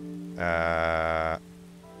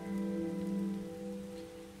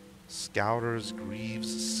 Scouters,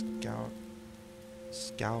 greaves,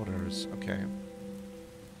 scouters, okay.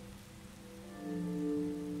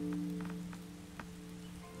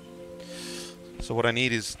 So what I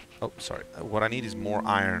need is, oh sorry, what I need is more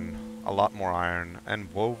iron, a lot more iron,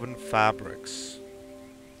 and woven fabrics.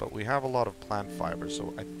 But we have a lot of plant fibers,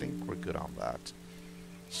 so I think we're good on that.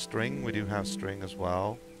 String, we do have string as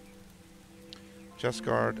well. Chest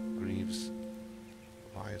guard, greaves,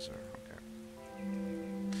 visor, okay.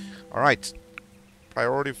 Alright,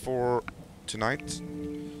 priority for tonight,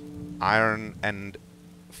 iron and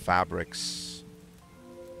fabrics.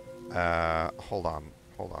 Hold on.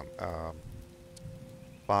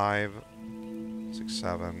 5, 6,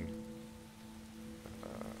 7,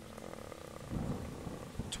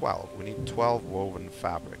 12. We need 12 woven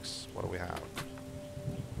fabrics. What do we have?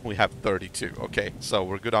 We have 32. Okay, so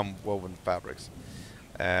we're good on woven fabrics.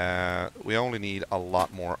 We only need a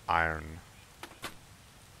lot more iron,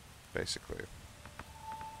 basically.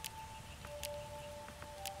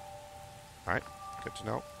 Alright, good to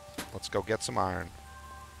know. Let's go get some iron.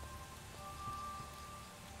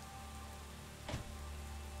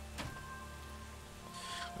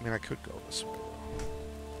 I mean, I could go this way.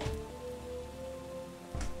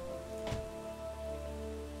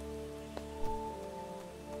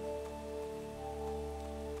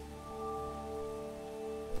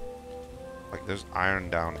 Like, there's iron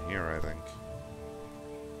down here, I think.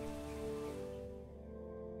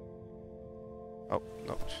 Oh,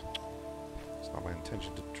 no. It's not my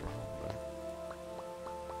intention to drown, right?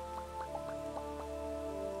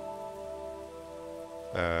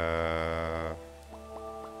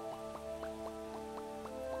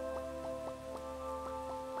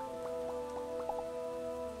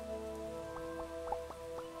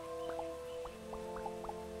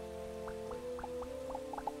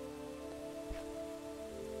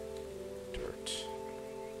 Dirt.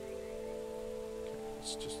 Okay,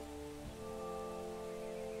 let's just...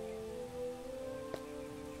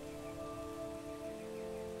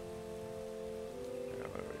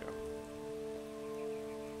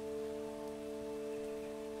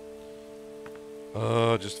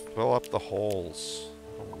 Just fill up the holes.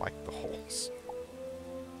 I don't like the holes.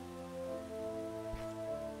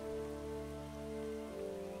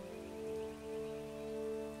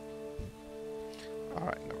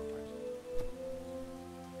 Alright, never mind.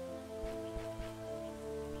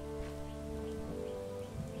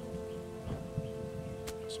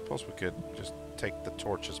 I suppose we could just take the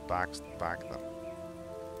torches back then.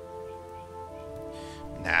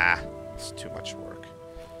 Nah, it's too much work.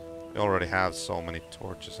 We already have so many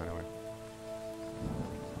torches anyway.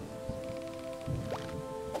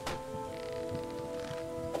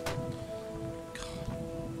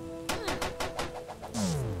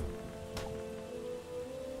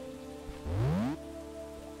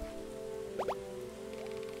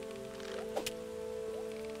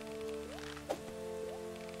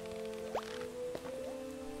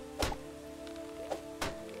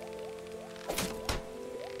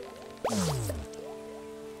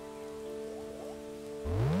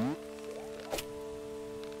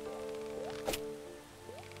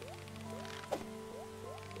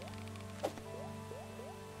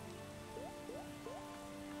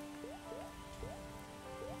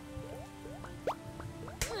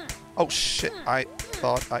 Oh shit, I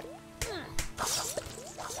thought I...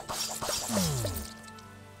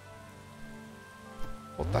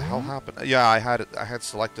 What the hell happened? Yeah, I had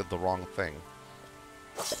selected the wrong thing.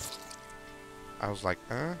 I was like,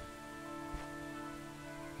 huh?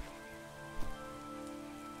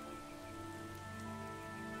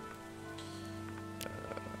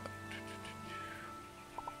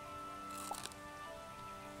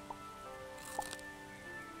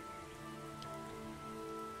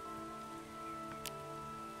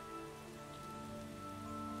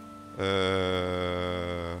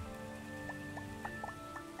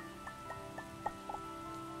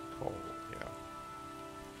 Coal, yeah.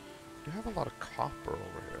 You have a lot of copper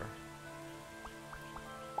over here.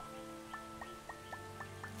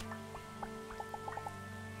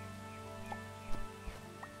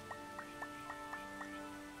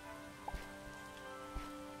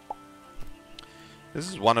 This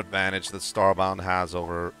is one advantage that Starbound has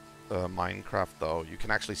over Minecraft, though. You can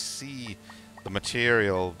actually see the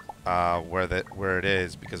material where it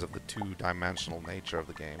is because of the two-dimensional nature of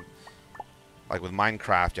the game. Like with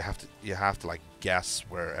Minecraft, you have to like guess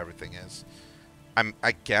where everything is.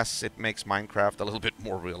 I guess it makes Minecraft a little bit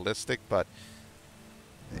more realistic, but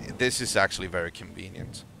this is actually very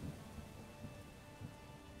convenient.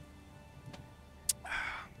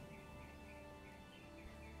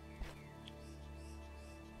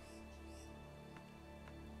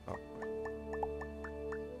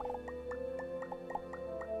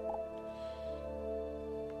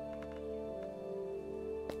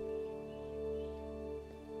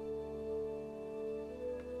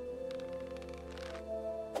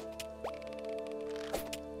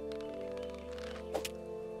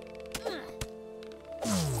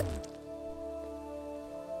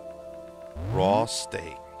 Raw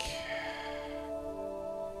steak.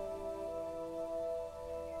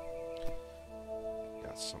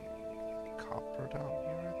 Got some copper down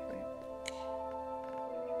here, I think.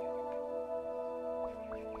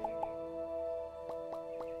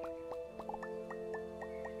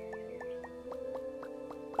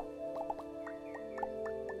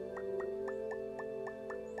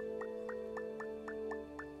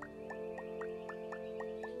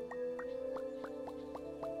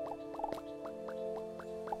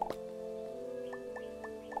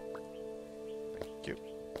 Thank you.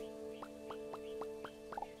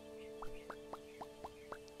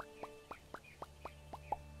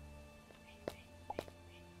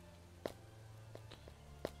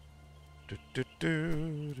 Do, do,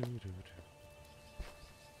 do, do, do, do.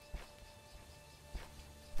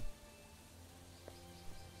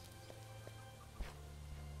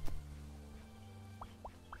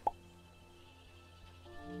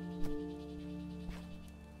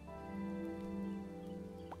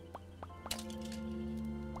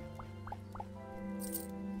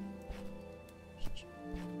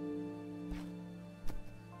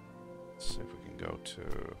 Let's see if we can go to...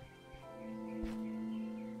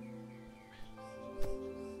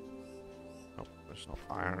 Oh, there's no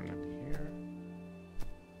iron in here.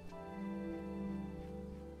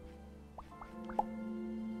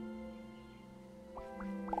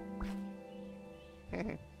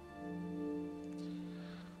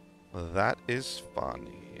 That is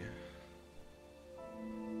funny.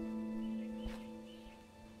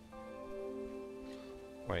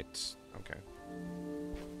 Wait, okay.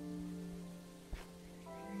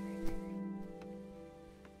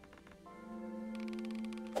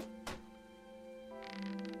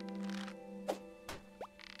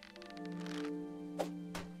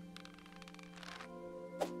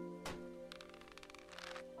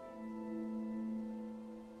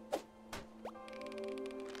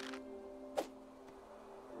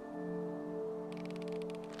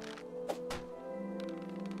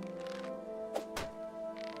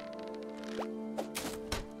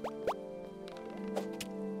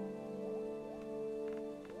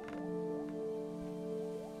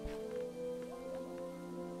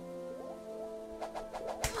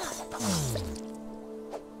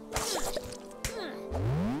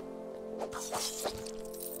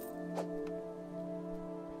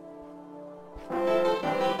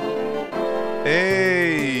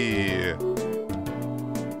 Hey!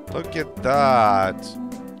 Look at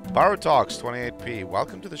that. Barrow Talks 28p.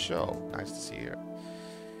 Welcome to the show. Nice to see you here.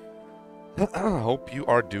 Hope you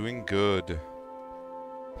are doing good.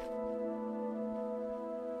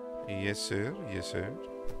 Yes, sir. Yes, sir.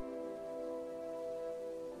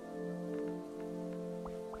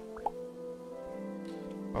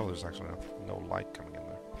 Oh, there's actually no light coming in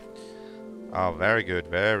there. Oh, very good.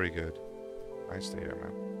 Very good. Nice to hear,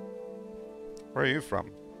 man. Where are you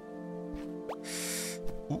from?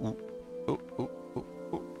 Ooh, ooh. Ooh, ooh, ooh,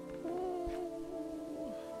 ooh.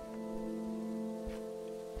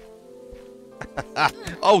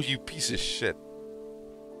 Oh, you piece of shit.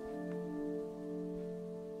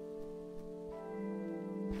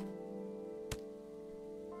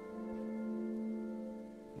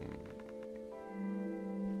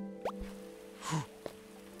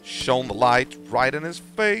 Shone the light right in his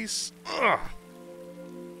face. Ugh.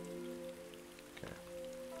 Okay.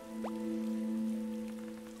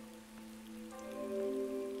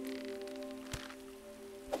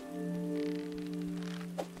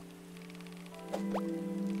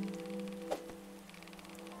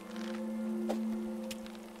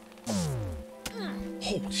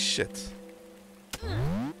 Holy shit.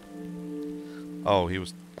 Oh, he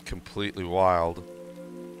was completely wild.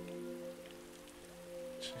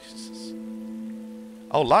 Jesus.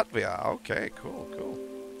 Oh, Latvia. Okay, cool, cool.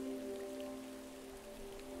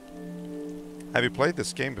 Have you played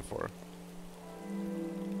this game before?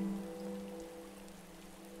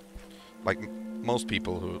 Like most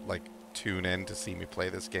people who like tune in to see me play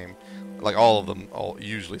this game, like all of them all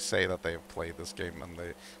usually say that they have played this game and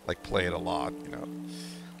they like play it a lot, you know.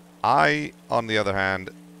 I, on the other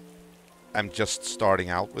hand, am just starting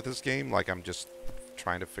out with this game. Like I'm just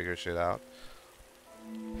trying to figure shit out.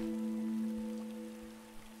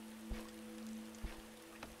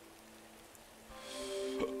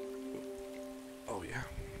 Oh yeah.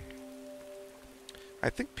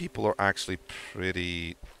 I think people are actually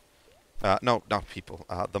pretty... no, not people.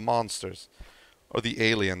 The monsters. Or the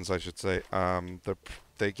aliens, I should say.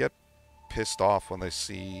 They get pissed off when they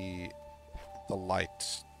see the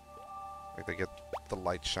light. Like, they get the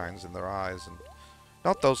light shines in their eyes. And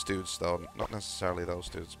not those dudes, though. Not necessarily those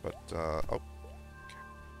dudes, but... oh. Okay.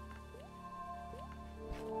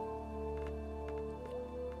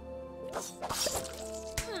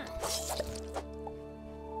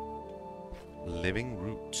 Living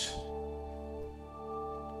root.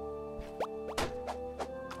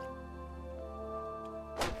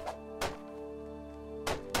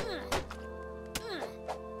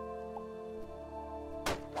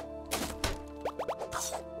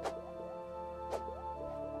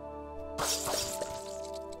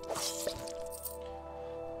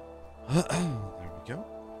 There we go.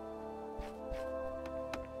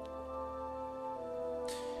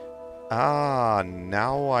 Ah,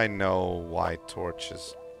 now I know why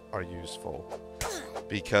torches are useful.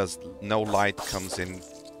 Because no light comes in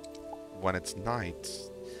when it's night.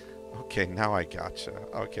 Okay, now I gotcha.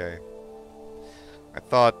 Okay. I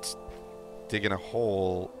thought digging a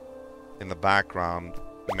hole in the background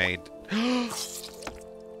made...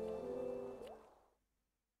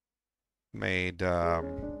 made,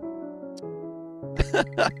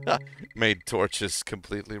 made torches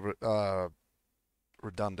completely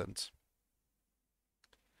redundant.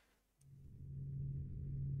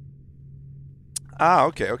 Ah,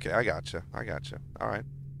 okay, okay, I gotcha. I gotcha. Alright.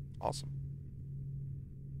 Awesome.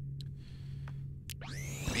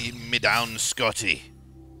 Beat me down, Scotty.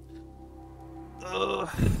 Ugh.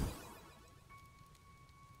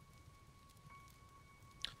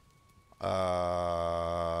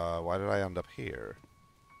 Why did I end up here?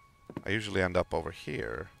 I usually end up over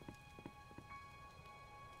here.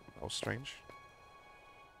 Oh, strange.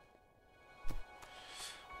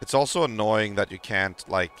 It's also annoying that you can't,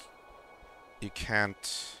 like... You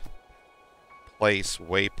can't place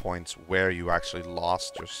waypoints where you actually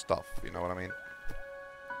lost your stuff, you know what I mean?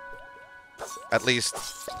 At least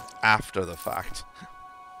after the fact.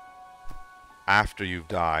 After you've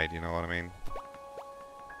died, you know what I mean?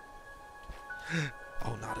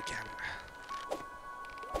 Oh, not again.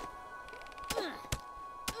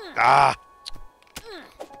 Ah!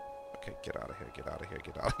 Okay, get out of here, get out of here,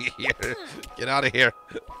 get out of here. Get out of here.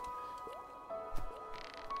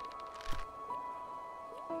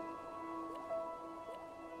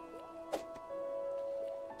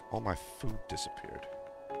 All my food disappeared.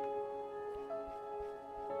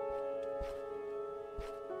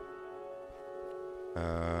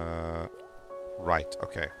 Right,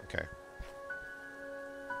 okay, okay.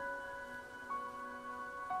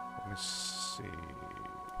 Let me see.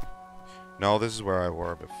 No, this is where I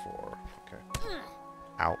were before. Okay.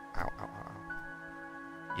 Ow, ow, ow, ow.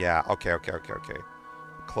 Yeah, okay, okay, okay, okay.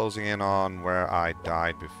 Closing in on where I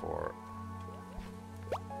died before.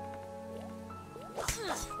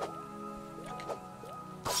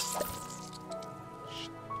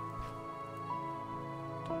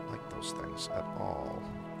 Don't like those things at all.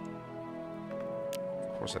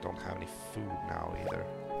 Of course, I don't have any food now either.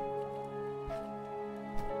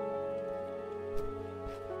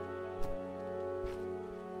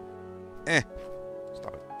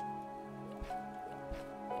 Stop it.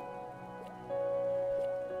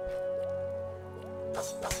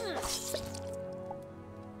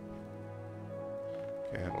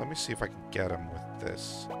 Okay, let me see if I can get him with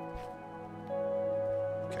this.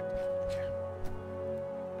 Okay, okay.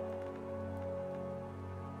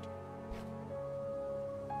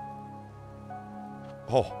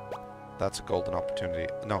 Oh, that's a golden opportunity.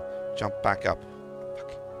 No, jump back up.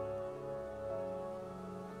 Fuck.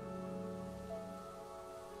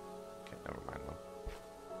 Okay, never mind though.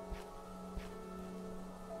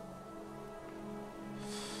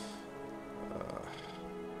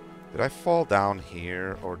 Did I fall down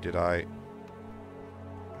here, or did I...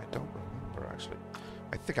 I don't remember, actually.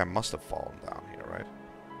 I think I must have fallen down here, right?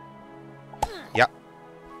 Yep.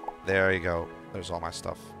 There you go. There's all my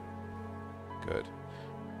stuff. Good.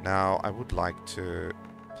 Now, I would like to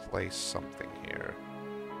place something here.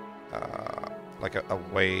 Like a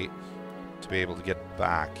way to be able to get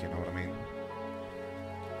back, you know what I mean?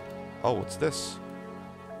 Oh, what's this?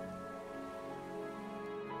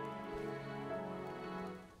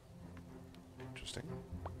 Interesting.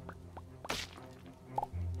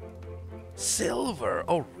 Silver!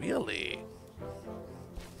 Oh, really?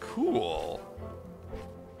 Cool.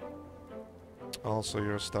 Also,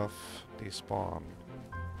 your stuff despawn.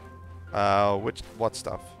 What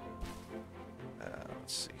stuff?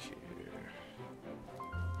 Let's see here.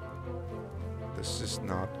 This is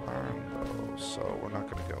not iron though, so we're not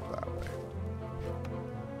gonna go that way.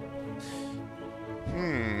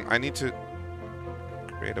 I need to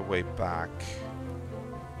create a way back.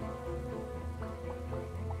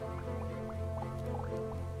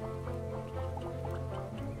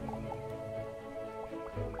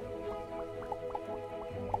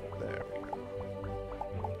 There we go.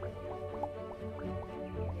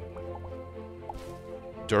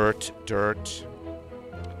 Dirt, dirt.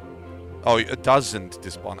 Oh, it doesn't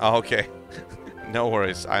despawn. Oh, okay. No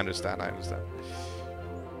worries. I understand, I understand.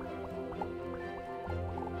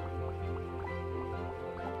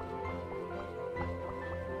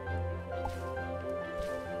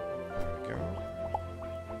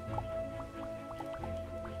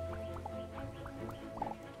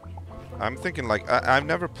 I'm thinking like, I've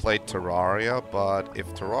never played Terraria, but if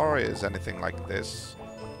Terraria is anything like this,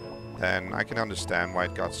 then I can understand why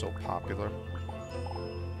it got so popular.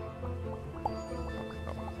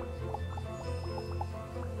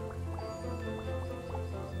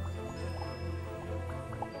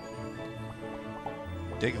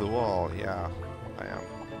 Dig the wall, yeah, I am.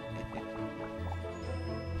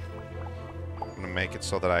 I'm gonna make it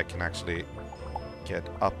so that I can actually get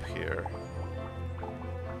up here.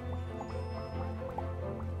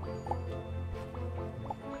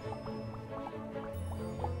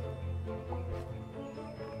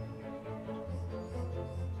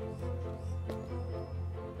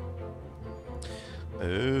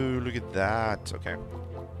 Oh, look at that. Okay.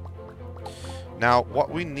 Now, what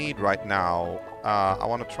we need right now, I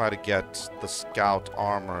want to try to get the scout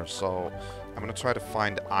armor, so I'm going to try to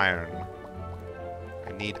find iron.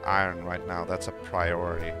 I need iron right now. That's a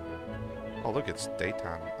priority. Oh, look, it's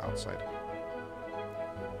daytime outside.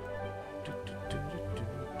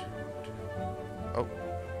 Oh.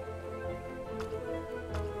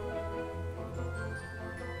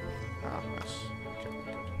 Ah, nice. Okay,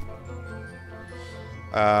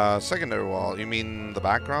 good. Secondary wall. You mean the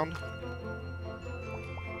background?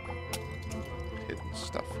 Hidden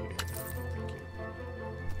stuff here. Thank you.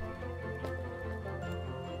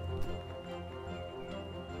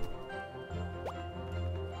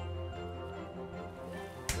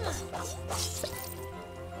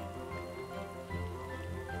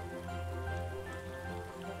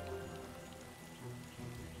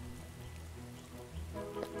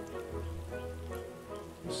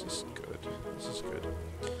 This is good. This is good.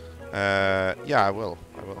 Yeah, I will.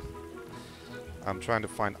 I will. I'm trying to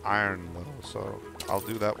find iron though, so I'll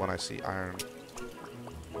do that when I see iron.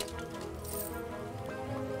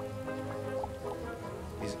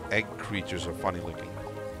 These egg creatures are funny looking.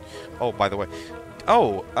 Oh, by the way,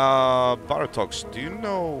 Oh, Baratox, do you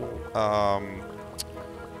know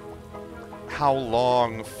how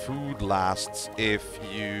long food lasts if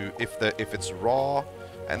it's raw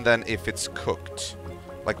and then if it's cooked?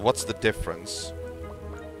 Like, what's the difference?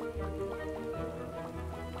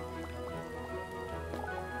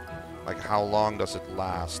 Like, how long does it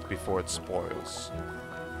last before it spoils?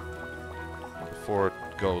 Before it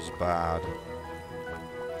goes bad?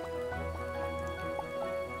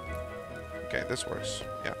 Okay, this works.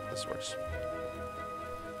 Yeah, this works.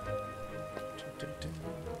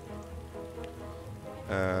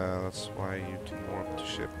 That's why you can warp to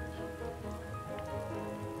ship.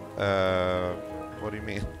 What do you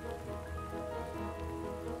mean?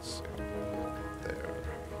 Let's see. There.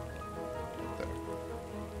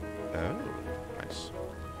 Oh, nice.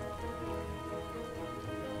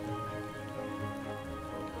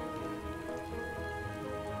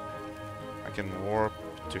 I can warp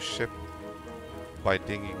to ship by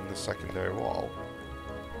digging the secondary wall.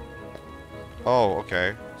 Oh,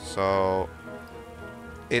 okay. So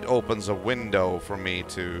it opens a window for me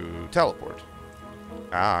to teleport.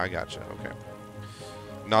 Ah, I gotcha. Okay.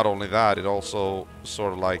 Not only that, it also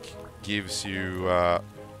sort of like gives you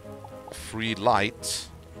free light.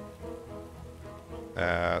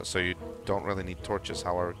 So you don't really need torches.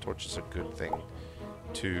 However, torches are a good thing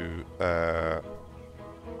to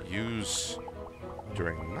use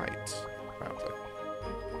during night, apparently.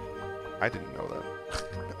 I didn't know that.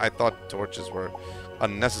 I thought torches were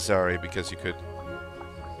unnecessary because you could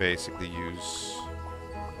basically use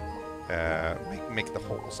make the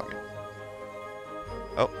holes. I mean,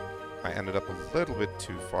 oh, I ended up a little bit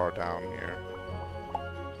too far down here.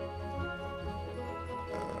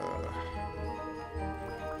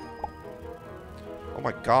 Oh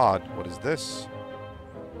my God, what is this?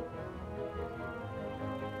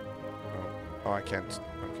 Oh, I can't.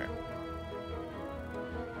 Okay.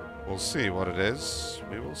 We'll see what it is.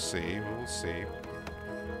 We will see. We will see.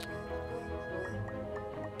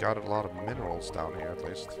 Got a lot of minerals down here, at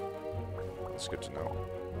least. That's good to know.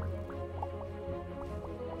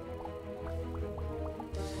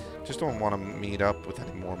 Just don't want to meet up with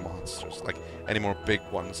any more monsters. Like, any more big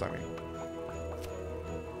ones, I mean.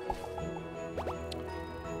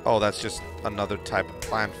 Oh, that's just another type of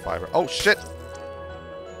plant fiber. Oh, shit!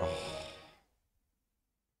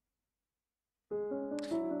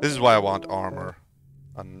 This is why I want armor.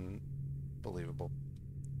 Unbelievable.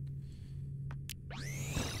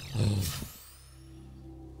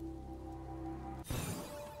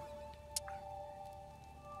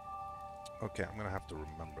 Okay, I'm gonna have to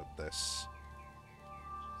remember this.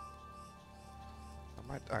 I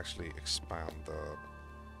might actually expand the...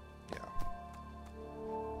 Yeah.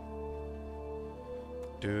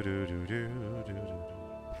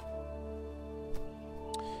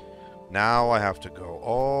 Now I have to go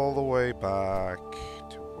all the way back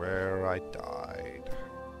to where I died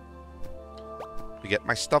to get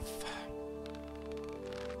my stuff.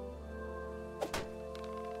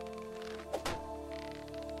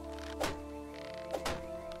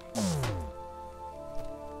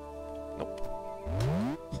 Nope.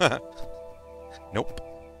 Nope.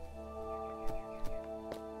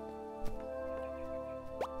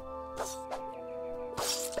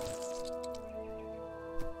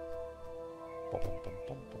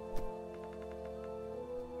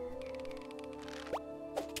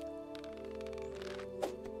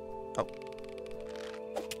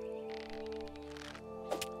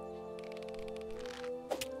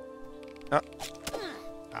 Oh.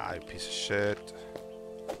 Ah, you piece of shit.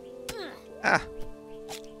 Ah.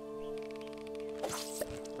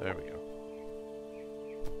 There we go.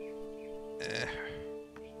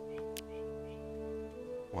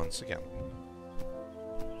 Once again.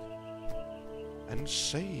 And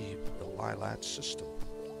save the Lilat system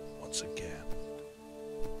once again.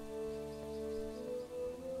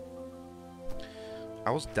 I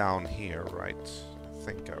was down here, right? I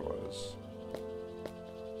think I was.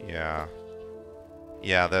 Yeah.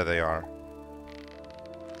 Yeah, there they are.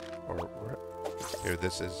 Or where? Here,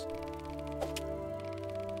 this is.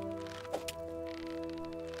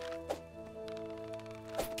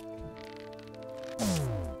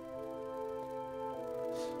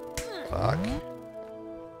 Fuck.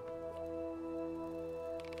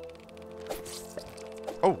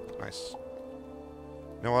 Oh, nice.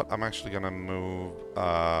 You know what? I'm actually gonna move.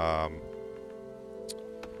 I'm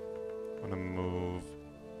gonna move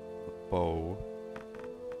the bow,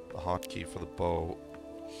 the hotkey for the bow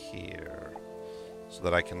here, so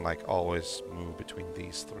that I can like always move between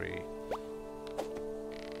these three.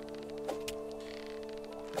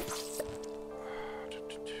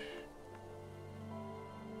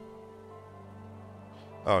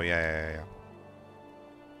 Oh, yeah.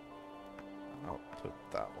 I'll put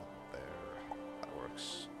that one there. That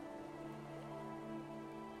works.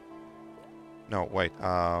 No, wait.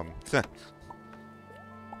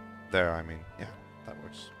 There, I mean. Yeah, that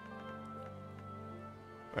works.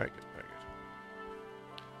 Very good, very good.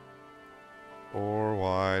 4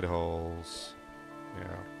 wide holes.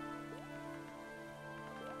 Yeah.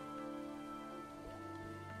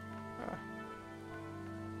 Ah.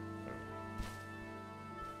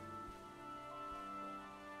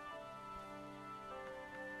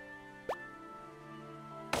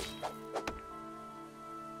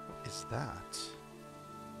 What is that?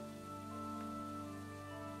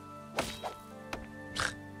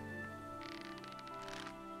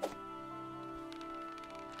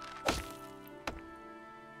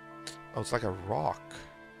 Oh, it's like a rock.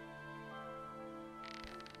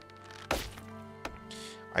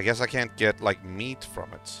 I guess I can't get, like, meat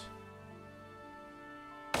from it.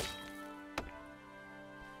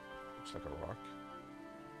 Looks like a rock.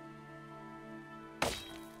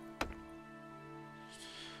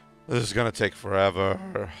 This is gonna take forever.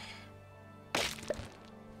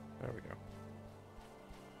 There we go.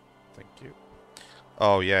 Thank you.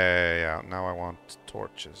 Oh, yeah. Now I want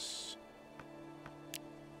torches.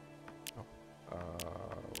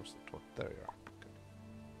 Where's the torch? There you are. Good.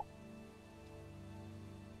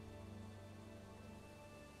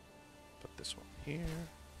 Put this one here.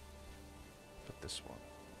 Put this one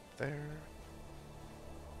there.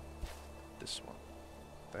 This one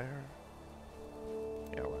there.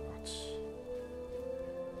 Yeah, why not?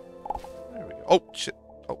 There we go. Oh, shit.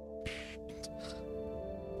 Oh.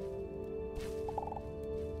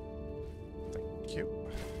 Thank you.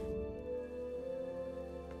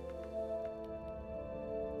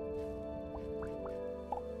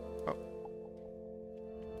 Oh.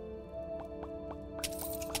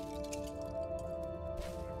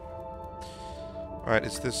 Alright,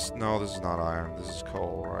 is this... No, this is not iron. This is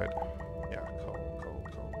coal, right? Yeah, coal.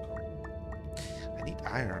 I need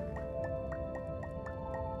iron.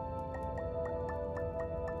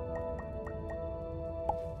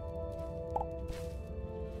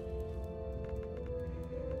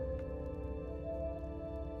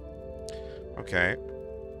 Okay.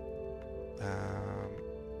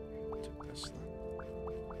 Take this then.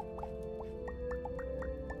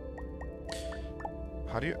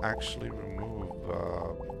 How do you actually remove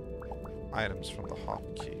items from the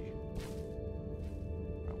hotkey?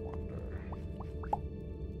 I wonder.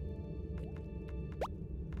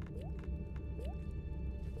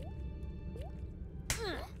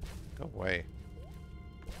 Go away.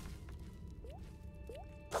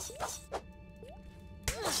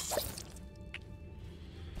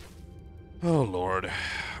 Oh, Lord.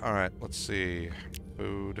 Alright, let's see.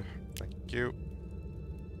 Food. Thank you.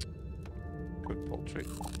 Cooked poultry.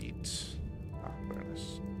 Eat. Ah, very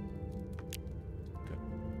nice. Good.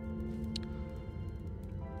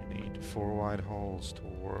 You need 4 wide holes to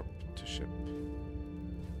warp to ship.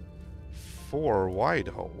 4 wide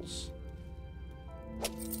holes?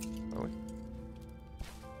 Really?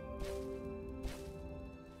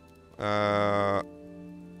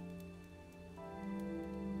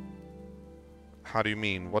 How do you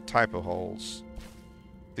mean? What type of holes?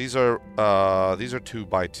 These are 2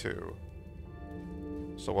 by 2.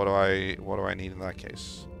 So what do I need in that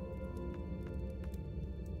case?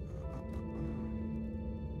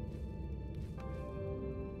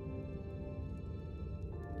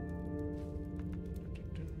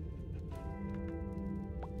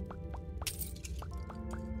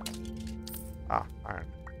 Ah, iron.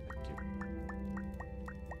 Thank you.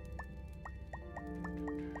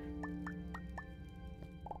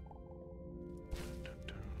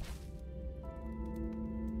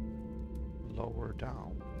 Lower down.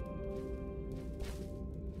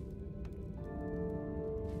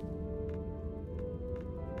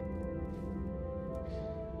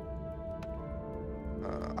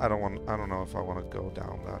 I don't know if I want to go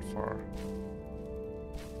down that far.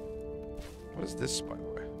 What is this, by the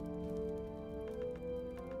way?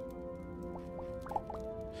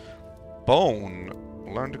 Bone.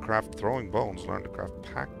 Learn to craft throwing bones. Learn to craft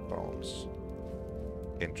packed bones.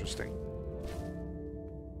 Interesting.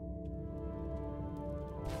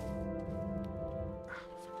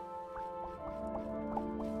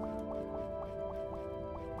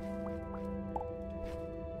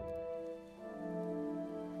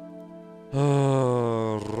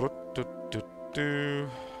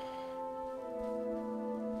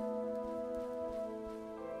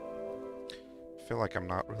 I feel like I'm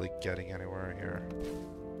not really getting anywhere here.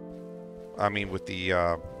 I mean, with the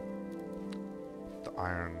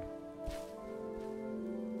iron.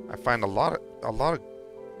 I find a lot of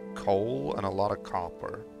coal and a lot of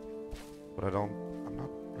copper. But I'm not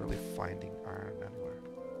really finding iron anywhere.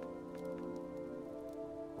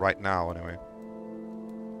 Right now, anyway.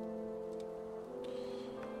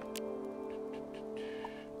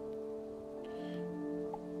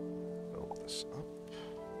 Build this up.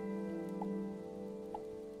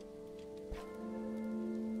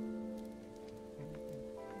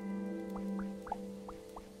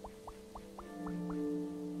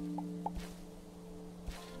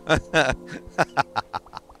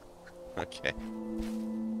 Okay.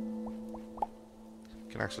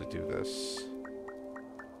 Can actually do this.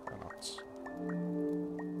 Why not?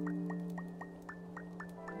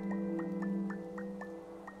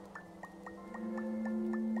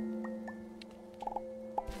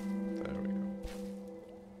 There we go.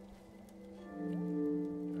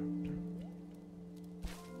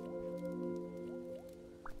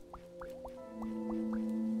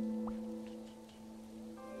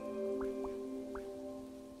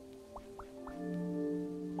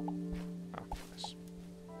 Nice.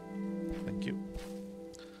 Thank you.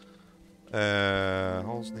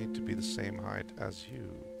 Holes need to be the same height as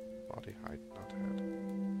you. Body height, not head.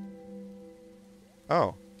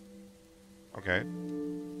 Oh. Okay.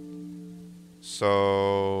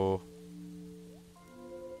 So...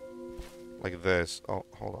 like this. Oh,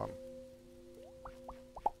 hold on.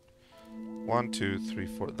 1, 2, 3,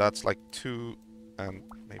 4. That's like 2 and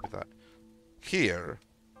maybe that. Here.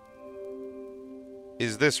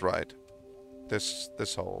 Is this right? This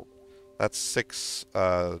hole. That's 6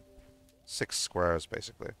 squares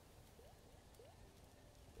basically.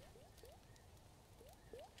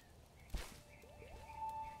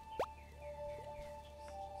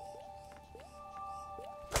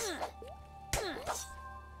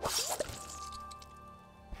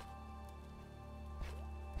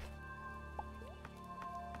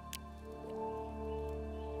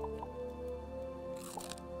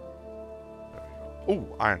 Oh,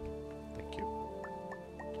 iron. Thank you.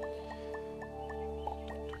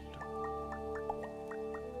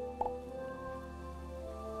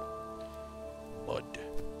 Mud.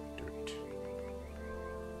 Dirt.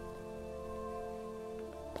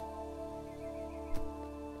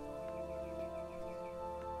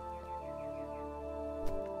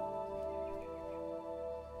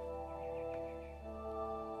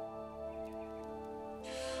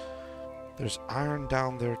 There's iron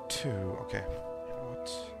down there too. Okay.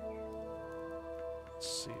 Let's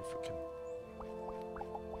see if we can...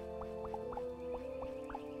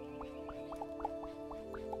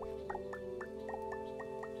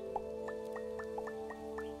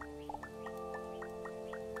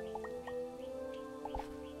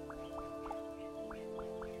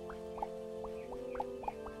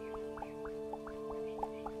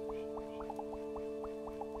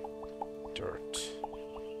 dirt.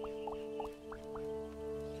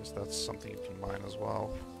 Guess that's something you can mine as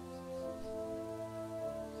well.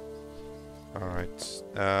 Alright,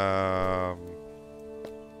 how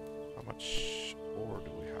much ore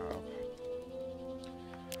do we have?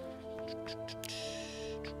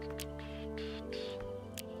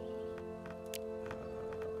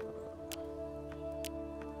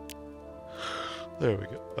 There we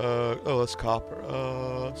go. Oh, that's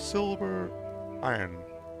copper. Silver, iron,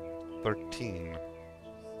 13.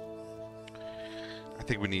 I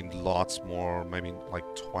think we need lots more, maybe like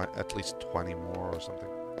at least 20 more or something.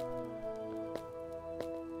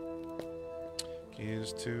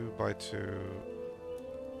 Use 2 by 2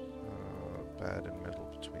 bed in middle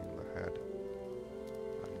between the head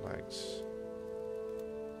and legs.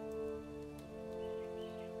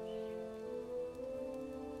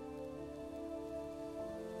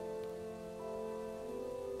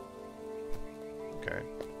 Okay.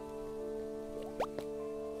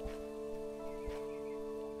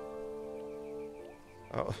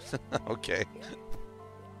 Oh, okay.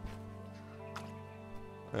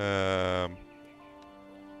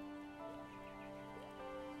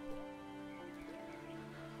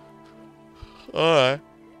 Alright.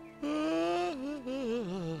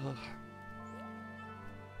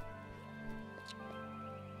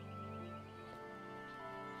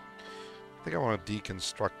 I think I want to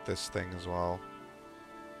deconstruct this thing as well.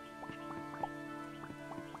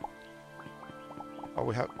 Oh,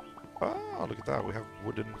 we have... Oh, look at that. We have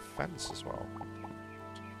wooden fence as well.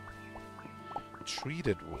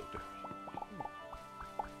 Treated wood.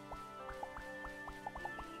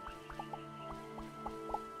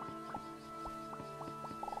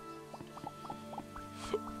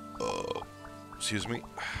 Excuse me.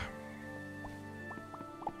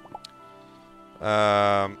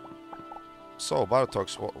 So,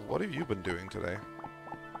 Biotox, what have you been doing today?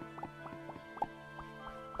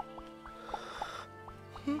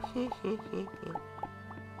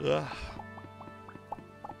 Ugh.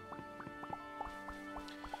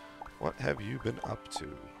 What have you been up to?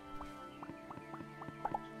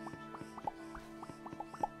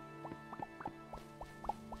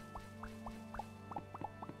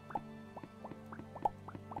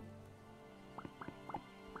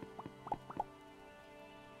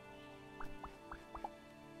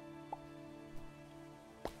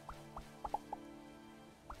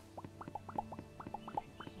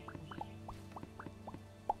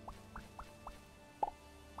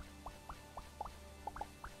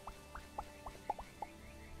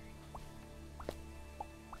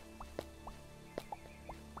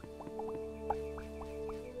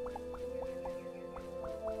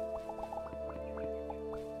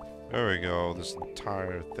 There we go. This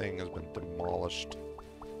entire thing has been demolished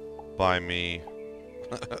by me.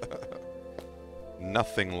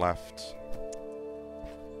 Nothing left.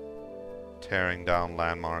 Tearing down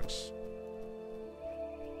landmarks.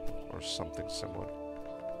 Or something similar.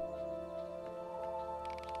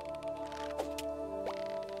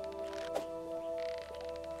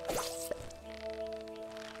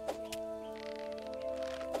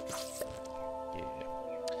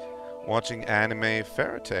 Watching anime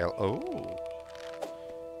Fairy Tail. Oh.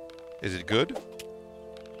 Is it good?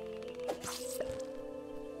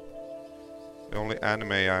 The only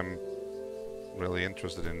anime I'm really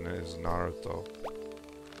interested in is Naruto.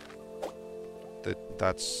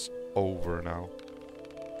 That's over now.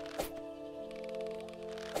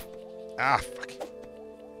 Ah, fuck.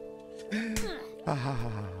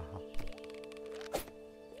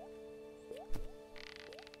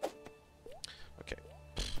 Okay.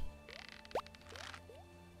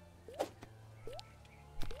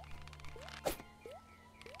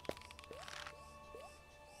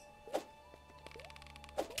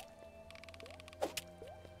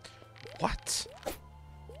 What?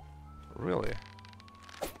 Really?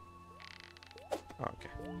 Okay.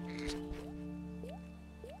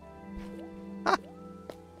 Ah.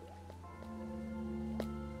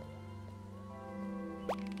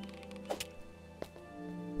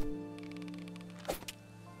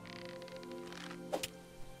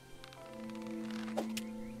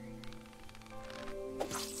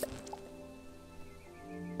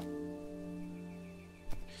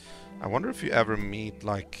 I wonder if you ever meet,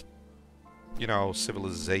 like, you know,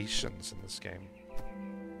 civilizations in this game.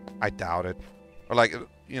 I doubt it. Or, like,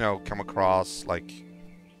 you know, come across, like...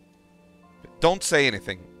 Don't say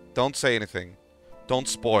anything. Don't say anything. Don't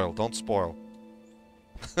spoil. Don't spoil.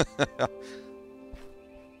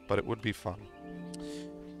 But it would be fun.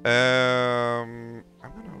 I'm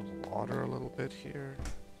gonna water a little bit here.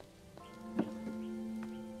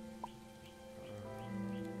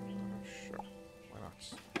 Sure. Why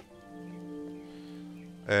not?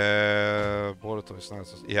 Boruto is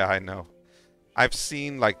nice. Yeah, I know. I've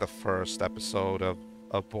seen like the first episode of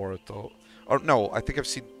Boruto. Or no, I think I've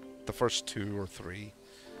seen the first 2 or 3.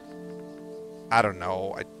 I don't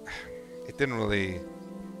know. It didn't really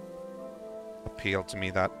appeal to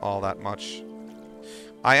me all that much.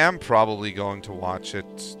 I am probably going to watch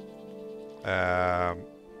it at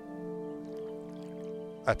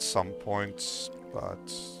some point,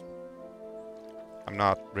 but I'm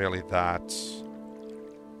not really that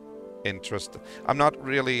interested. I'm not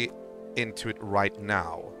really into it right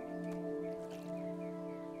now.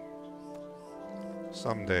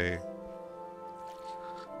 Someday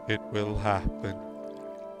it will happen.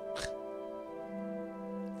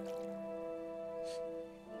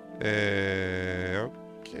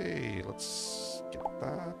 Okay, let's get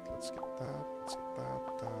that. Let's get that. Let's get that.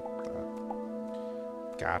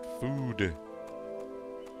 Got food.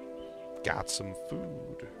 Got some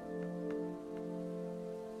food.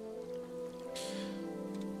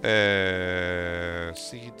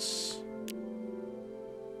 Seeds.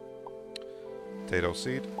 Potato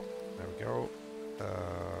seed. There we go.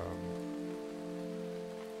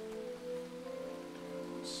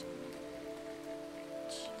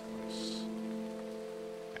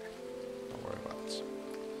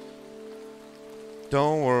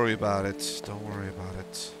 Don't worry about it. Don't worry about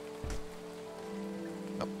it.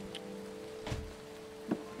 Nope.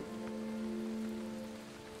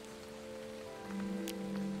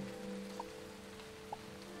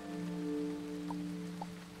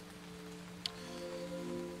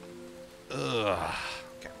 Ugh.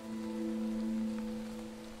 Okay.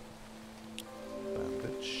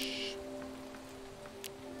 Bandage.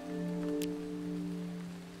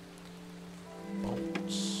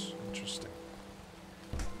 Bones. Interesting.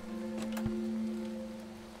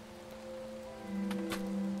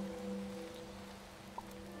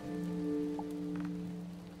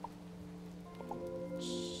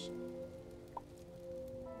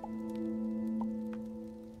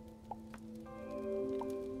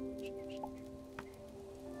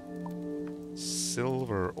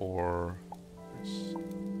 silver ore. Yes.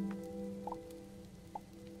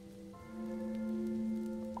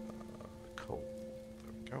 Coal.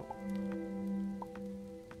 There we go.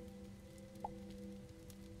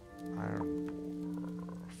 Iron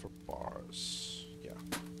ore for bars. Yeah.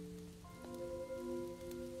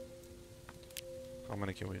 How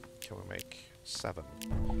many can we make? 7.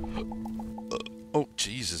 Oh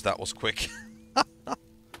Jesus, that was quick.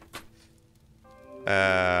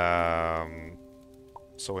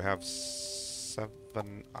 So we have 7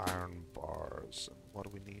 iron bars. What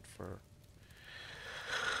do we need for?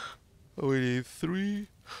 Oh, we need 3.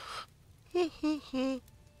 We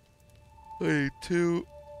need 2.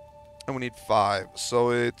 And we need 5.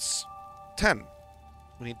 So it's 10.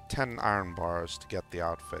 We need 10 iron bars to get the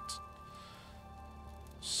outfit.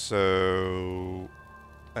 So...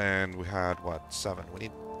 And we had, what, 7. We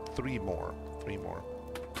need 3 more. 3 more.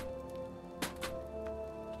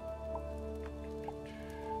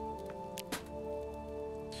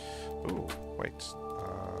 Ooh, wait.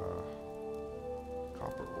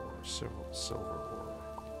 Copper ore, silver ore.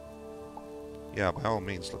 Yeah, by all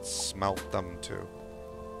means, let's smelt them too.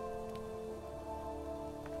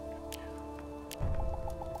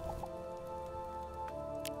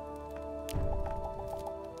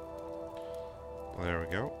 There we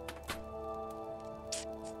go.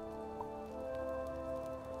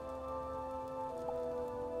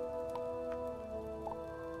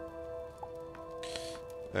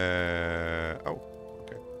 Oh,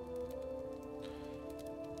 okay.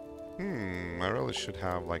 I really should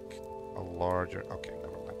have, like, a larger... Okay,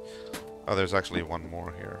 never mind. Oh, there's actually one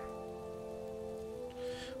more here.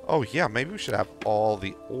 Oh, yeah, maybe we should have all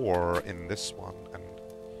the ore in this one, and...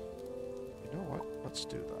 You know what? Let's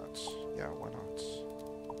do that. Yeah, why not?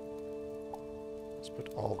 Let's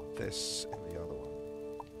put all this in the other one.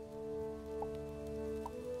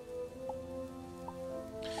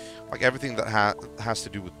 Like everything that has to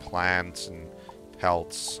do with plants and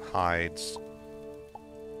pelts, hides,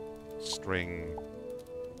 string,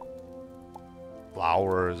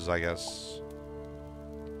 flowers, I guess.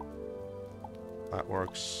 That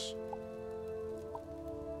works.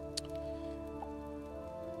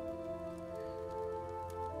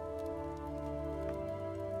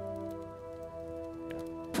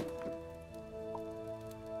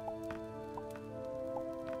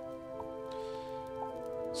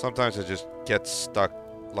 Sometimes it just gets stuck,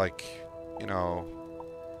 like, you know,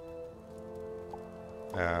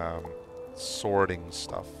 sorting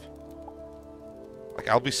stuff. Like,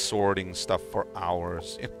 I'll be sorting stuff for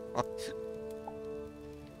hours, you know?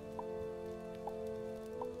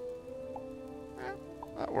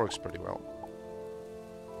 That works pretty well.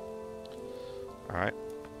 Alright,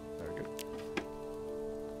 very good.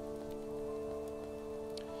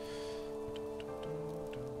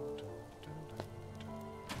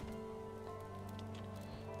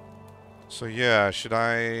 So yeah, should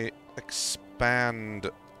I expand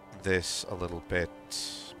this a little bit,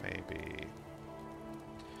 maybe?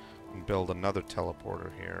 And build another teleporter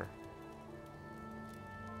here.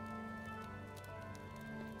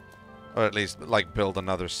 Or at least, like, build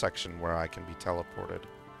another section where I can be teleported.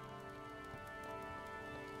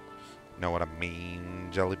 Know what I mean,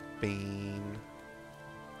 Jelly Bean?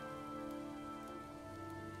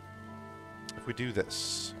 If we do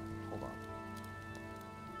this... Hold on.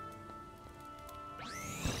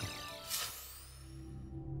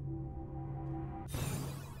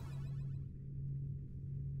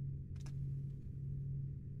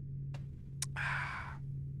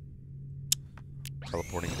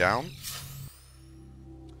 Teleporting down.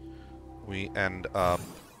 We end up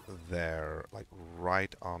there, like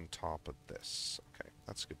right on top of this. Okay,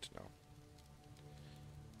 that's good to know.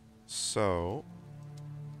 So,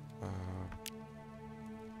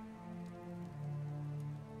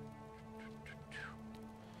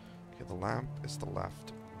 okay, the lamp is the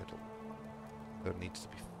left middle. There needs to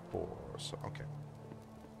be 4, so okay.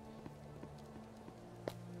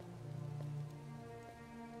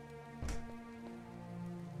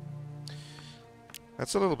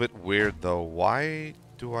 That's a little bit weird, though. Why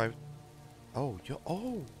do I... Oh,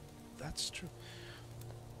 oh, that's true.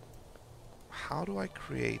 How do I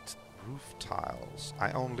create roof tiles?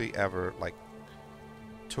 I only ever, like,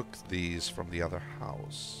 took these from the other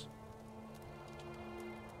house.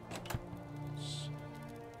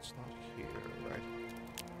 It's not here, right?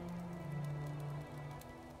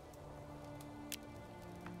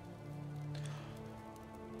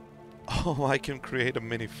 Oh, I can create a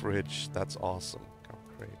mini fridge. That's awesome.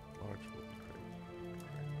 Create large wood crate.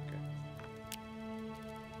 Okay.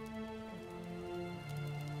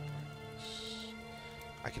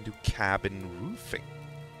 I can do cabin roofing,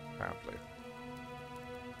 apparently.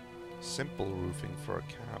 Simple roofing for a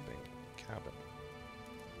cabin.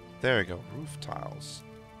 There we go. Roof tiles.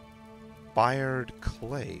 Fired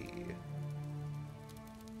clay.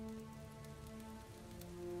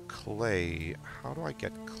 Clay. How do I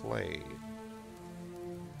get clay?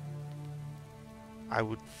 I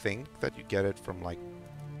would think that you get it from, like,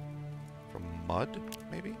 from mud,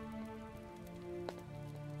 maybe?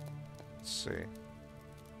 Let's see.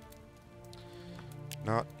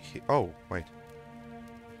 Not he- Oh, wait.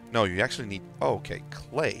 No, you actually need... Oh, okay,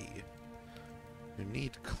 clay. You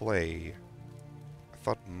need clay. I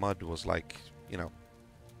thought mud was like, you know,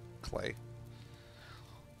 clay.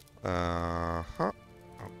 Uh-huh.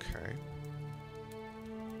 Okay.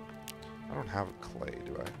 I don't have clay,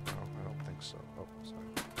 do I? No, I don't think so. Oh, sorry.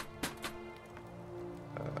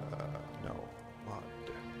 No. Mud.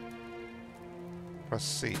 Press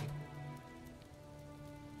C.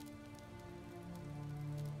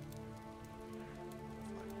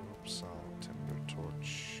 Oops, timber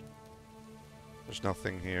torch. There's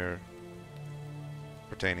nothing here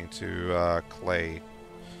pertaining to clay.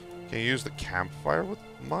 Can you use the campfire with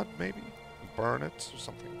mud, maybe? Burn it or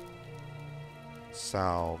something?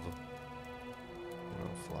 Salve. No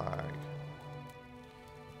flag.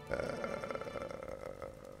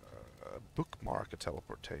 Bookmark a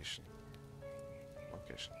teleportation.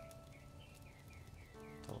 Location.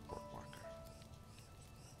 Teleport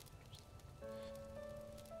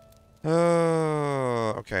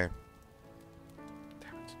marker. Okay.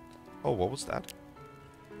 Damn it. Oh, what was that?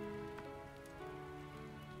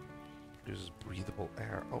 Produces breathable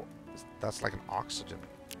air. Oh, that's like an oxygen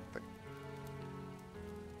thing.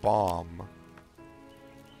 Bomb.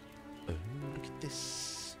 Oh, look at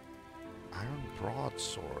this. Iron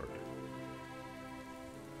broadsword.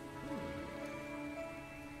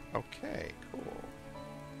 Okay, cool.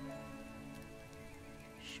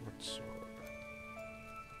 Short sword.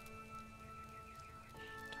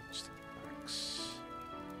 Tungsten axe.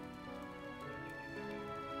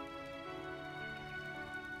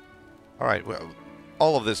 Alright, well,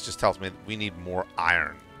 all of this just tells me that we need more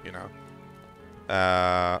iron, you know?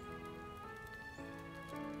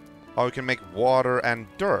 Oh, we can make water and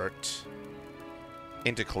dirt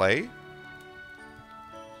into clay?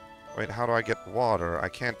 Wait, how do I get water? I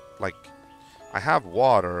can't, like... I have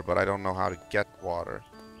water, but I don't know how to get water.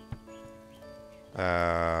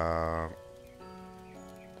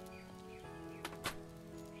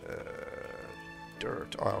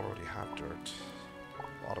 Dirt. Oh, I already have dirt.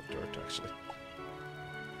 A lot of dirt, actually.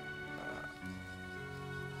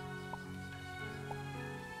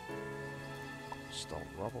 Stone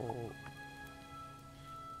rubble.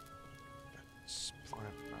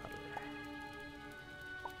 Plant matter.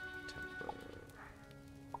 Timber.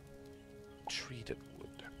 Treated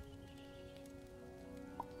wood.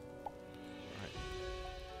 Right.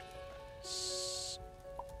 Stone.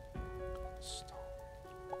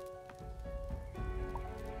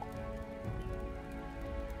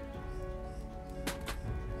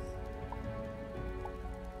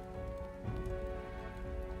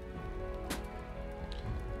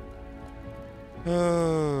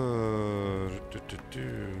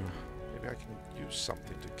 Maybe I can use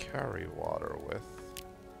something to carry water with.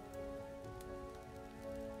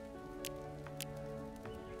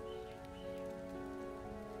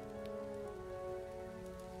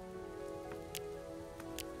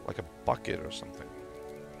 Like a bucket or something.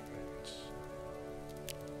 Right.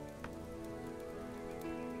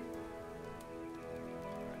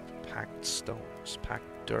 Packed stones,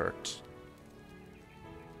 packed dirt.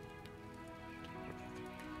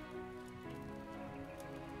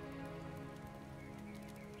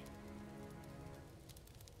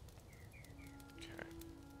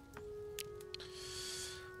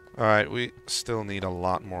 Alright, we still need a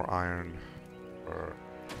lot more iron. Or...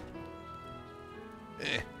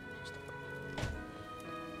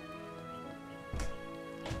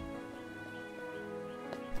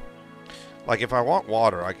 Like, if I want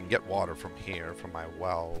water, I can get water from here, from my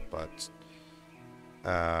well, but...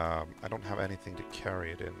 I don't have anything to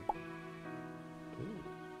carry it in. Ooh,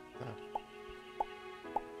 that.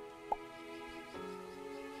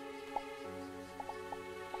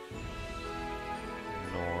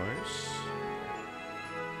 Noise.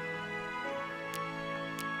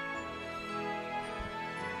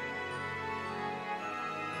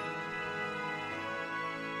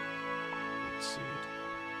 Seed.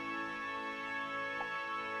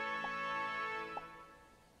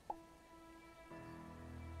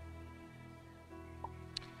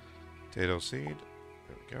 Potato seed.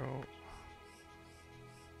 There we go.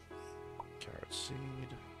 Carrot seed.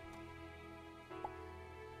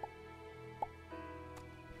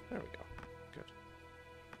 There we go. Good.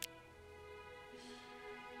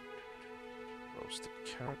 roasted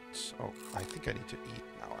carrots. Oh, I think I need to eat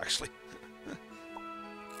now, actually.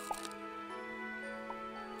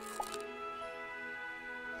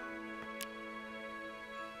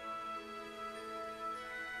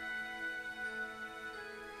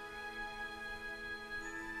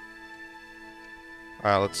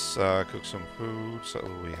 Alright, let's cook some food. So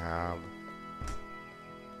we have...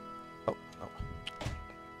 Oh, no.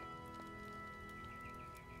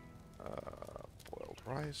 Boiled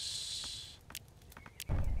rice.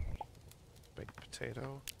 Baked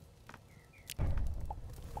potato. I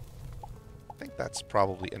think that's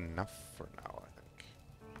probably enough for now, I think.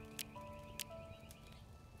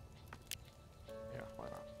 Yeah, why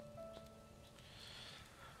not?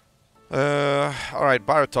 Alright,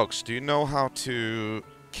 Baratox, do you know how to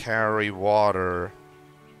carry water?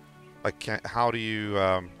 Like, how do you,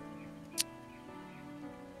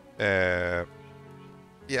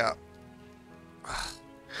 yeah.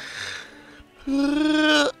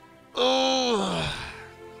 Oh.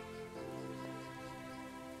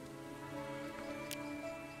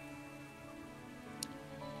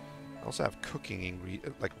 I also have cooking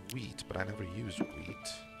ingredient, like wheat, but I never use wheat.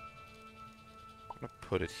 I'm gonna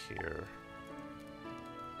put it here.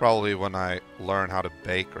 Probably when I learn how to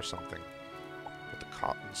bake or something. Put the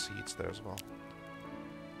cotton seeds there as well.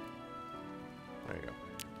 There you go.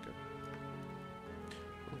 Good.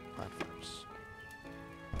 Ooh, plant fibers.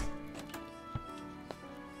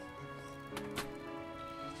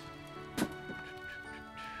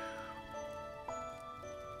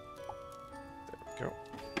 There we go.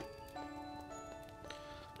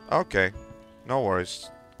 Okay. No worries.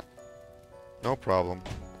 No problem.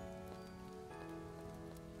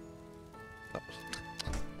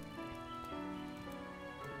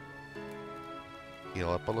 Heal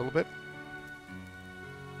up a little bit.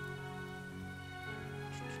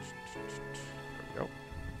 There we go.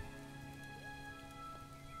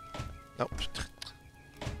 Nope.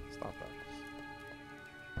 Stop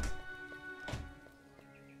that.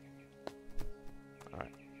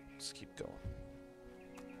 Alright, let's keep going.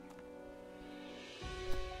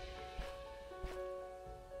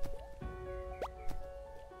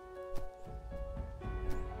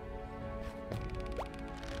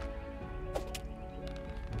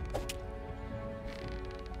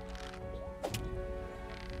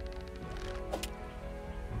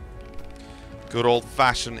 Good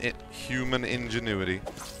old-fashioned human ingenuity.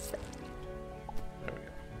 There we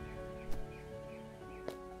go.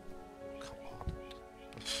 Come on.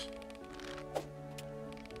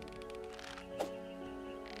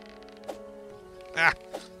 Ah!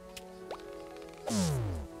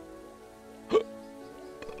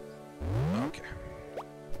 Okay.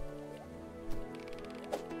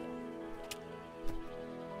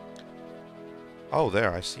 Oh,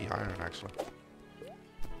 there, I see iron, actually.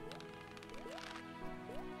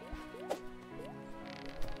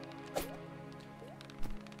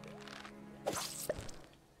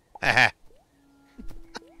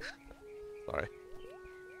 Sorry.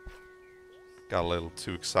 Got a little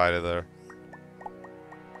too excited there.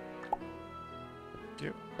 Thank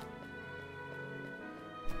you.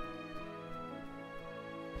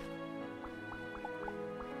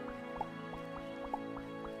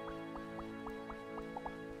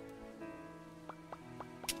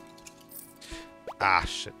 Ah,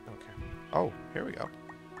 shit. Okay. Oh, here we go.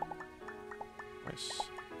 Nice.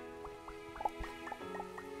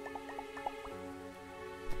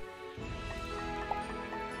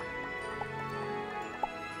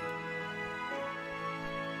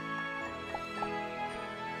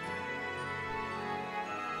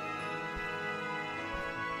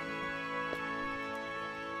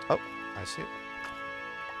 Oh, I see it.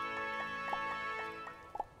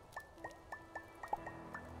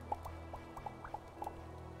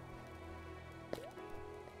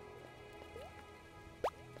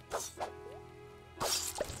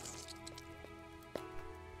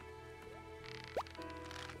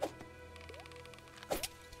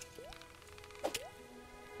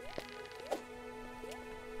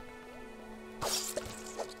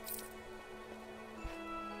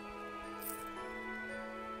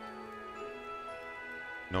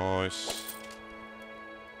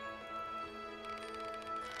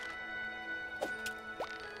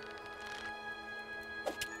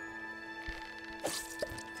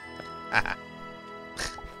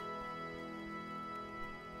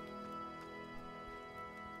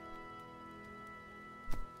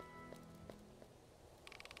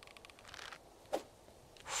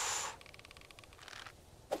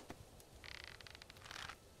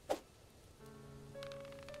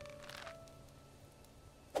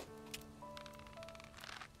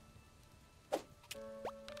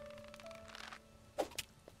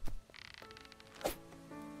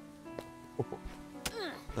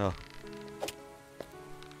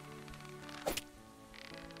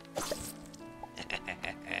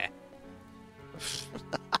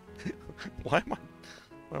 Why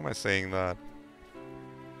am I saying that?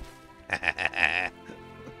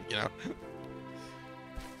 You know?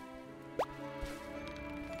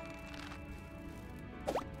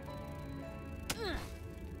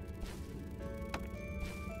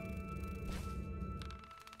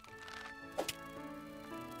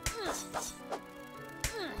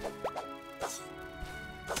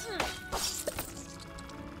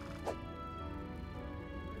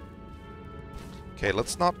 Okay,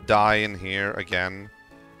 let's not die in here again.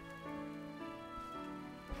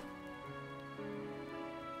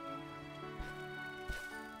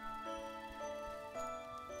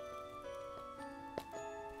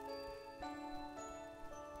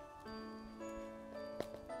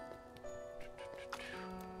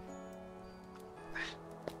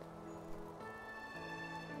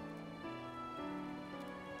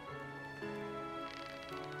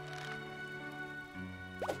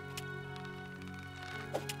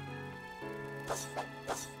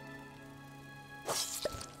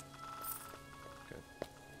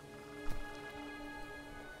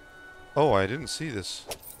 Oh, I didn't see this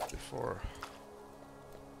before.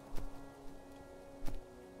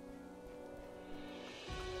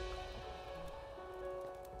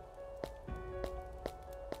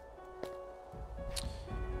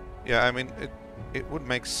 Yeah, I mean, it would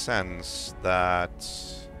make sense that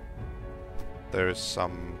there's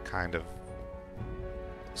some kind of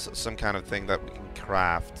thing that we can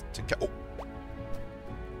craft to oh.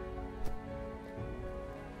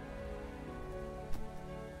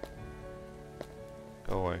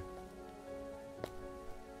 Go away.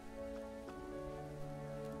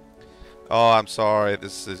 Oh, I'm sorry.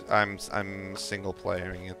 This is I'm single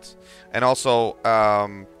playering it, and also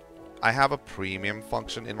I have a premium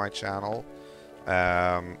function in my channel,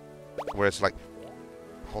 where it's like,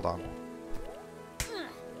 hold on.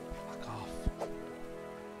 Fuck off.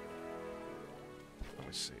 Let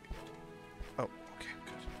me see. Oh, okay,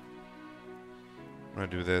 good. I'm gonna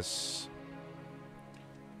do this.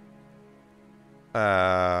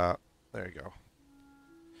 There you go.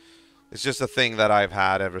 It's just a thing that I've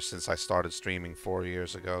had ever since I started streaming 4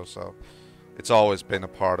 years ago, so it's always been a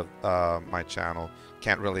part of my channel.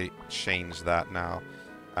 Can't really change that now.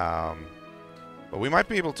 But we might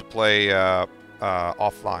be able to play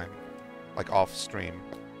offline, like off stream.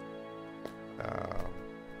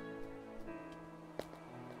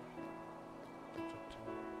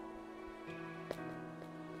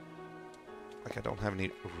 Like I don't have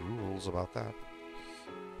any rules about that.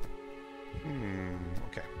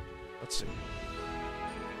 Okay. Let's see.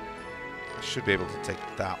 I should be able to take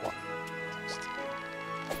that one.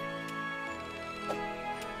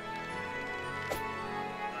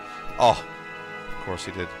 Oh, of course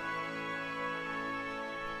he did.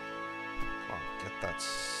 Come on, get that.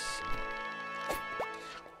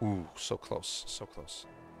 Ooh, so close, so close.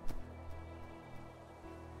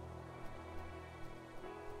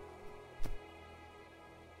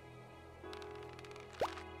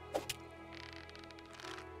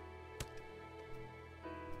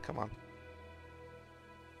 Come on.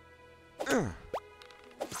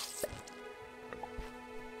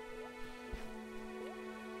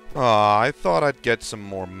 Aw, I thought I'd get some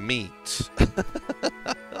more meat.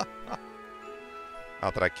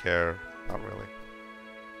 Not that I care. Not really.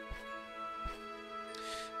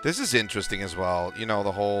 This is interesting as well. You know,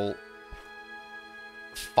 the whole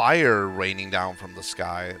fire raining down from the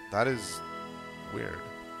sky. That is weird.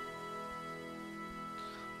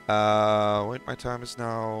 Wait, my time is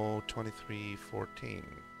now 23:14.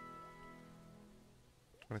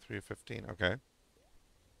 23:15, okay.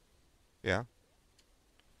 Yeah.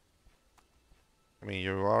 I mean,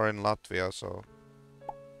 you are in Latvia, so...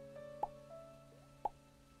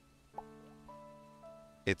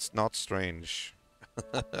 It's not strange.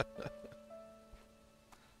 Potato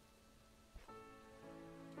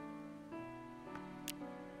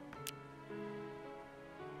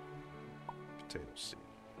seed.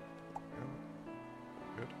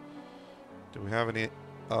 Good. Do we have any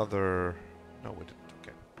other... No, we didn't.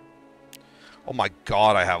 Okay. Oh my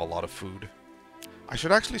god, I have a lot of food. I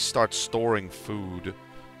should actually start storing food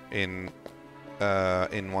in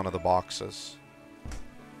one of the boxes.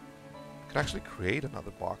 I could actually create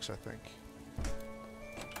another box, I think.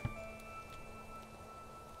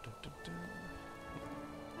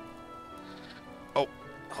 Oh,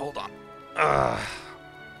 hold on.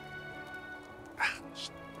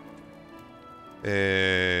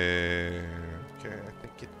 Okay, I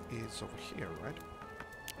think it is over here, right?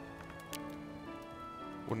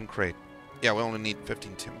 Wooden crate. Yeah, we only need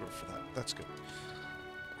 15 timber for that. That's good.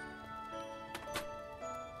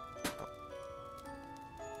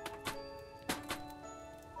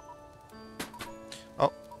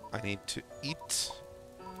 I need to eat.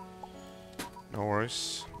 No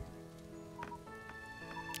worries.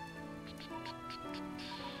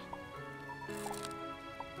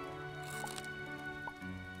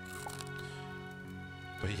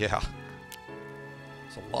 But yeah,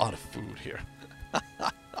 there's a lot of food here.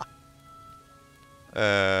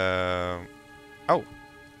 Oh. Oh.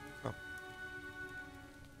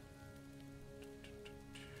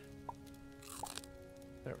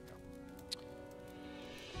 There we go.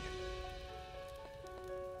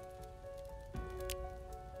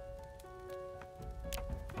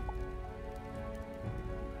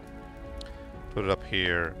 Put it up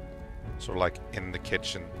here, sort of like in the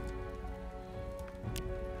kitchen.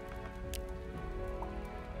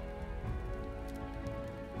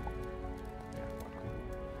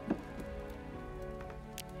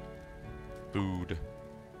 Food.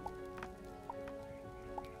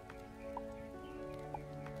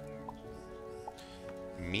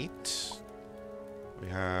 Meat. We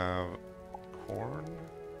have corn.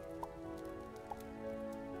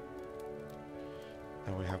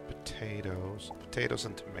 And we have potatoes. Potatoes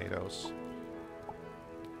and tomatoes.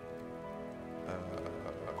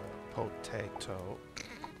 Potato.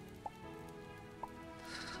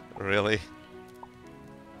 Really?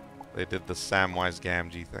 They did the Samwise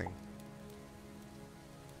Gamgee thing.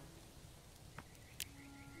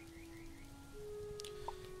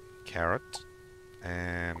 Carrot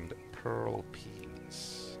and pearl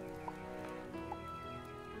peas.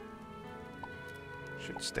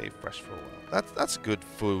 Should stay fresh for a while. That's good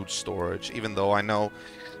food storage, even though I know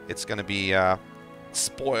it's gonna be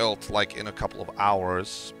spoiled like in a couple of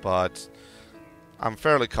hours, but I'm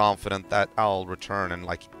fairly confident that I'll return and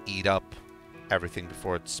like eat up everything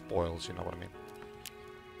before it spoils, you know what I mean?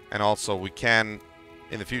 And also we can,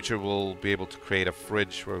 in the future, we'll be able to create a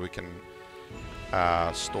fridge where we can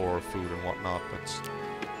store food and whatnot, but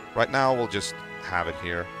right now we'll just have it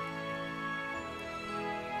here.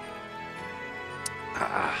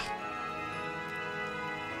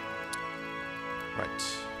 Right.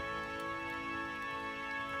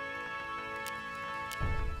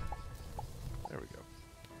 There we go.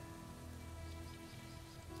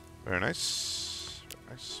 Very nice. Very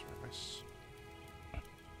nice. Very nice.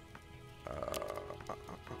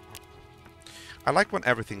 I like when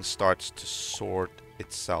everything starts to sort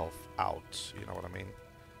itself out, you know what I mean?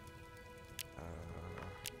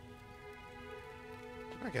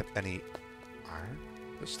 Did I get any iron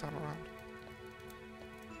this time around?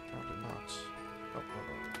 Probably not. Oh,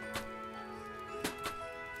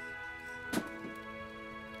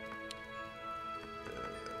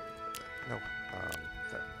 no.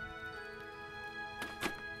 There.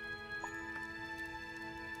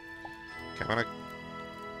 Okay, I'm gonna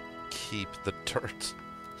keep the dirt.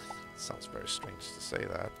 Sounds very strange to say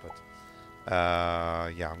that, but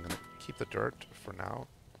yeah, I'm gonna keep the dirt for now.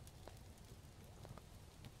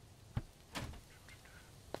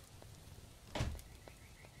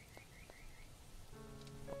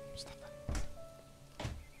 Stop that.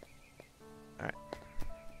 All right.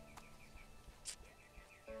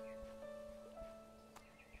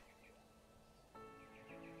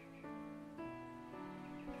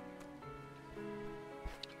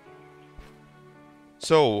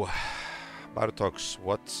 So, Barutox,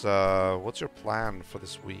 what's your plan for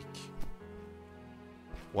this week?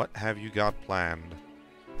 What have you got planned?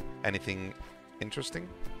 Anything interesting?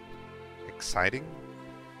 Exciting?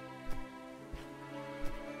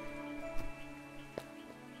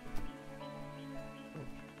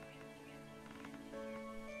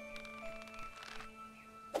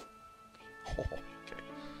 Oh, okay.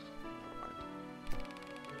 Never mind.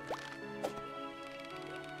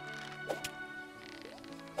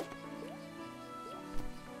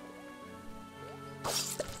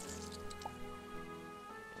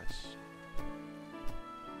 Nice.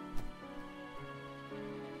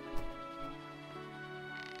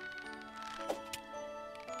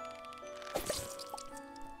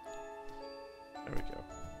 There we go.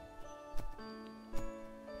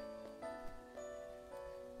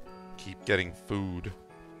 Keep getting food.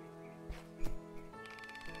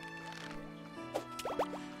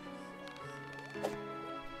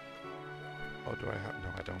 Oh, do I have? No,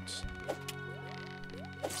 I don't.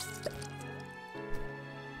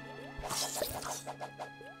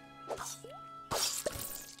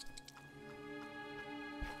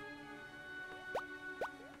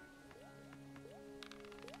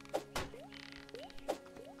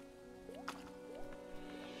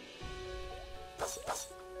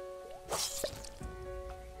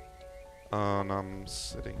 And I'm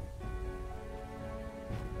sitting.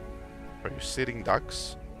 Are you sitting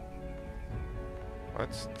ducks?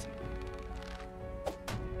 What?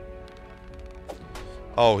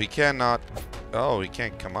 Oh, he cannot. Oh, he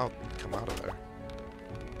can't come out. Come out of there.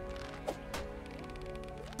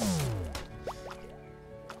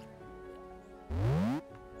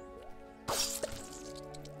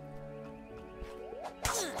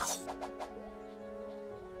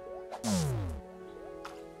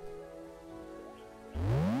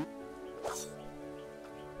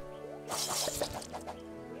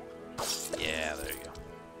 Yeah, there you go.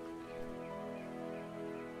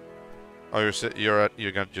 Oh,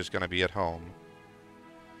 you're just gonna be at home.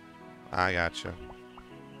 I gotcha.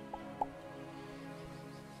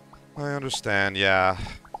 I understand. Yeah,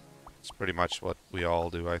 it's pretty much what we all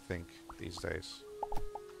do, I think, these days,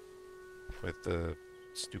 with the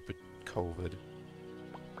stupid COVID.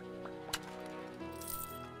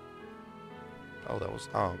 Oh, that was.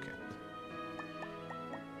 Oh, okay.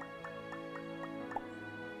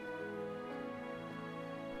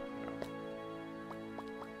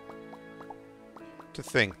 To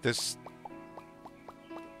think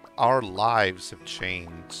our lives have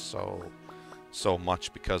changed so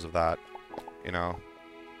much because of that, you know.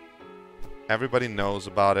 Everybody knows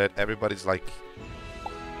about it. Everybody's like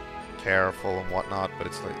careful and whatnot, but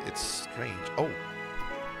it's like it's strange. Oh,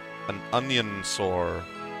 an onion sore.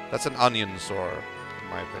 That's an onion sore, in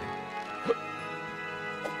my opinion.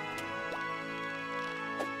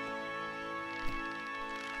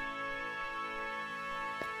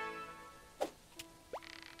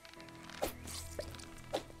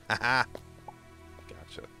 Haha.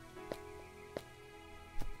 Gotcha.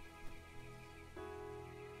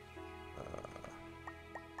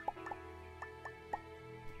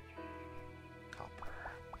 Copper.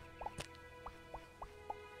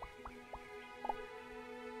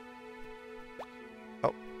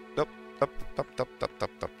 Oh, nope, up.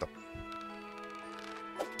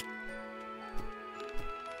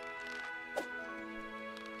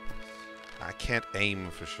 I can't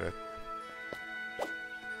aim for shit.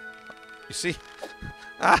 You see?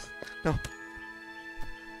 Ah! No.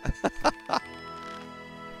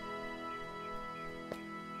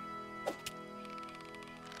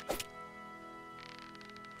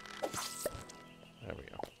 There we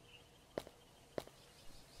go.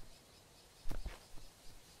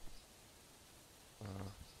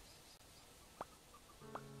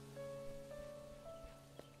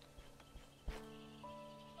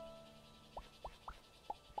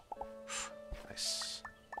 Nice.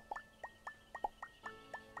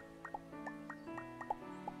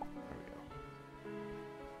 There we go.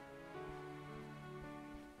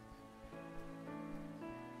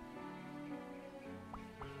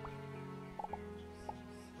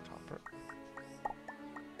 Copper.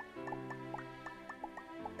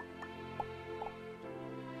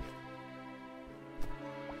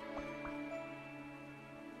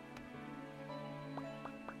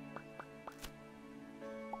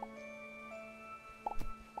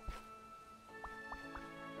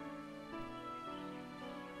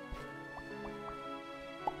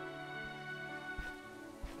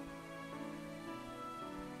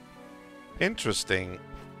 Interesting.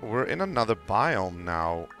 We're in another biome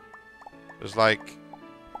now. There's like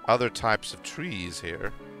other types of trees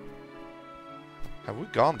here. Have we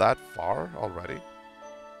gone that far already?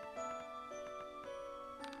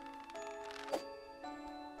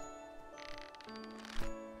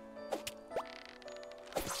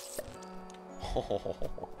 Oh,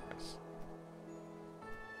 nice.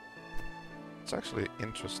 It's actually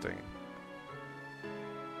interesting.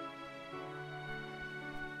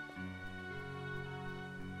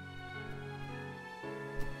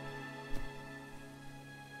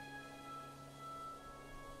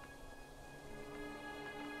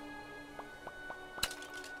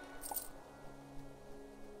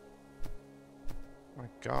 My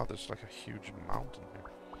God, there's like a huge mountain here.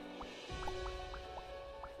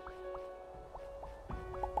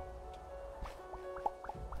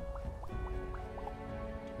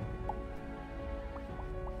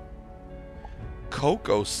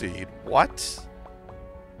 Cocoa seed? What?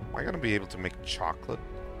 Am I gonna be able to make chocolate?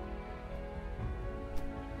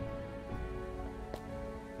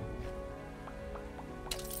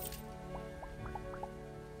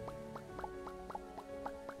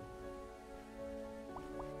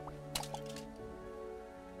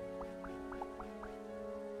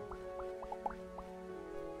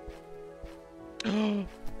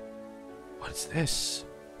 What is this?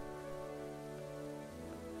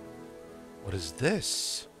 What is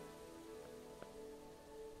this?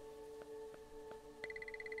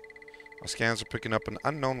 Our scans are picking up an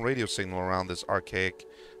unknown radio signal around this archaic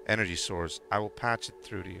energy source. I will patch it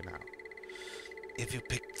through to you now. If you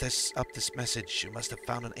picked up this message, you must have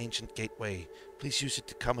found an ancient gateway. Please use it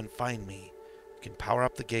to come and find me. You can power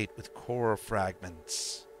up the gate with core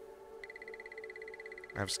fragments.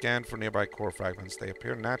 I have scanned for nearby core fragments. They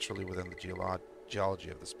appear naturally within the geology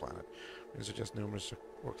of this planet. These are just numerous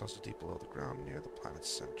ore clusters deep below the ground near the planet's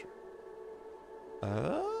center.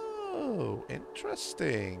 Oh,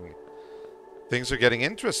 interesting. Things are getting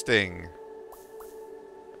interesting.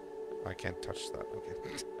 I can't touch that. Okay.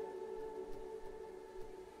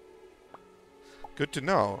 Good to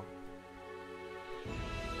know.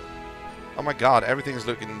 Oh my god, everything is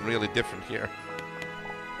looking really different here.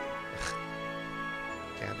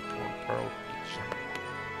 Candy corn, pearl,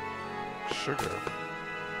 peach, sugar.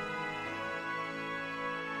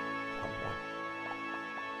 One more.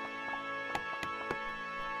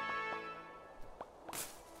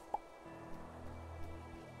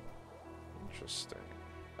 Interesting.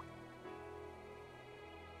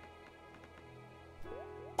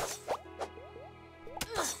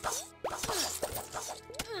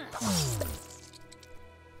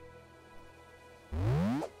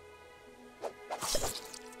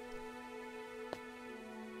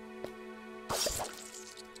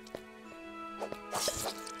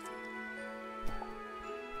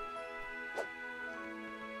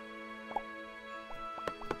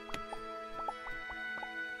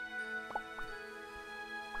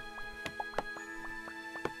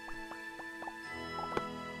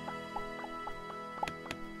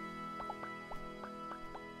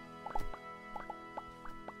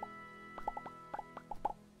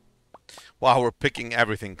 Wow, we're picking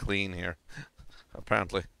everything clean here,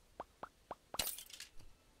 apparently.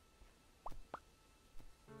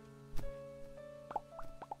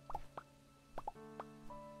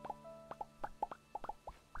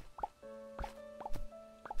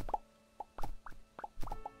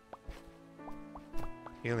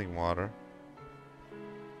 Healing water.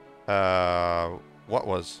 What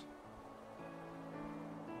was?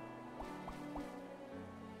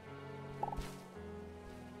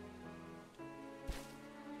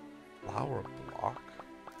 Flower block?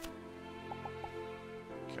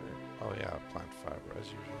 Okay. Oh yeah, plant fiber as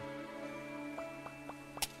usual.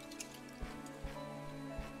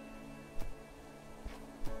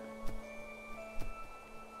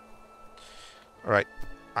 Alright.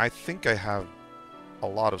 I think I have a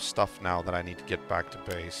lot of stuff now that I need to get back to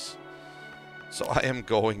base. So I am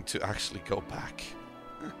going to actually go back.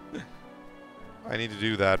 I need to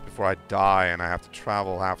do that before I die and I have to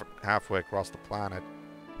travel halfway across the planet.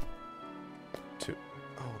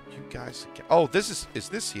 Oh, you guys again. Oh, is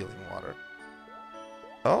this healing water?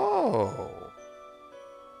 Oh.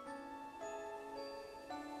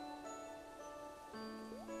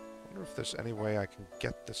 I wonder if there's any way I can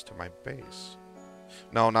get this to my base.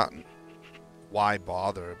 No, not. Why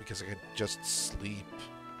bother? Because I could just sleep.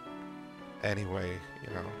 Anyway,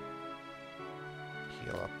 you know.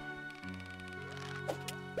 Heal up.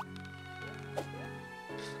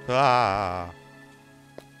 Ah.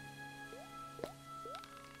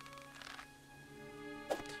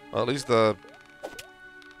 Well, at least the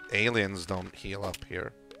aliens don't heal up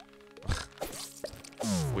here.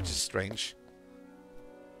 Which is strange.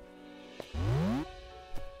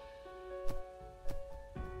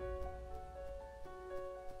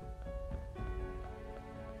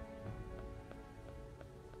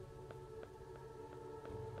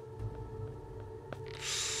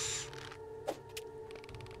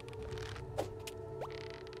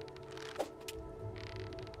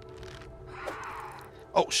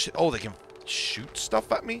 Oh shit, oh they can shoot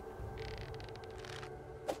stuff at me?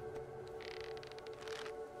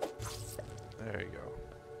 There you go.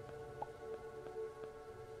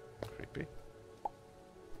 Creepy.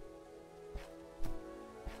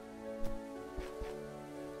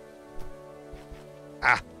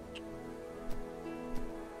 Ah!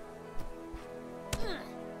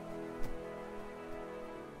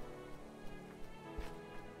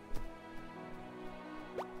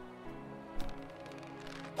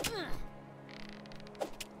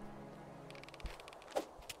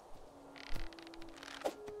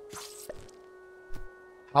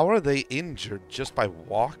 How are they injured just by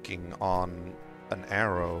walking on an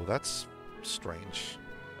arrow? That's strange,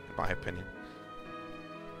 in my opinion.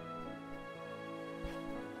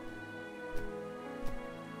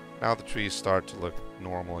 Now the trees start to look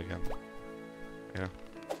normal again. Yeah.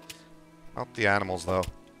 Not the animals, though.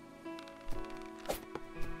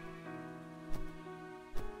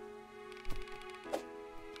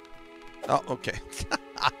 Oh, okay.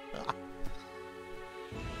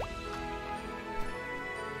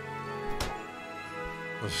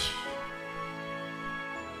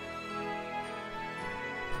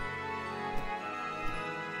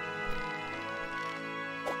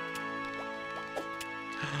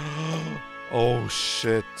 Oh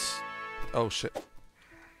shit. Oh shit.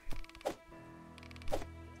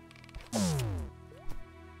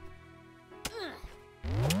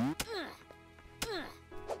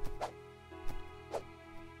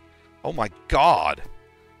 Oh my god.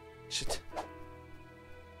 Shit.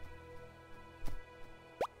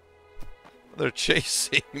 They're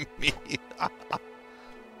chasing me.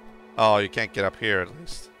 Oh, you can't get up here at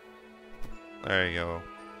least. There you go.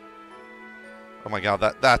 Oh my god,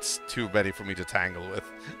 that's too many for me to tangle with,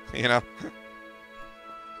 you know?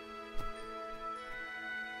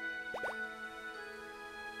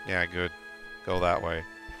 Yeah, good. Go that way.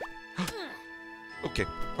 Okay,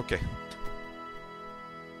 okay.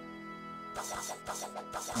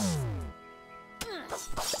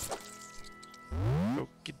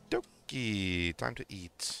 Okie dokie. Time to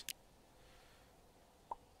eat.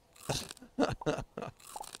 There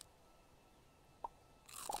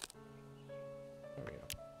we go.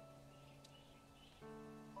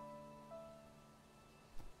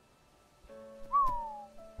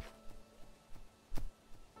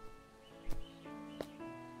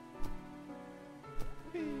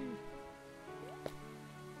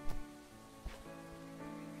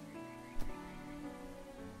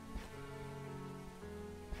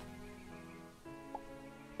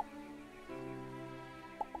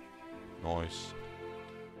 Nice.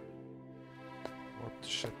 Warp the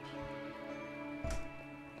ship.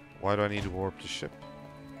 Why do I need to warp the ship?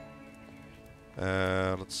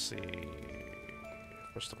 Let's see.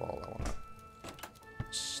 First of all, I want to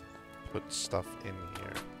put stuff in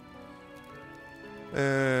here.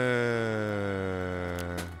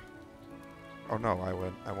 Oh no,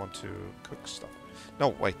 I want to cook stuff. No,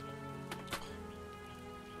 wait.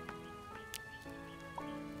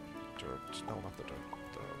 Dirt. No, not the dirt.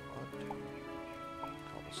 The mud.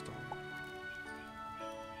 Cobblestone.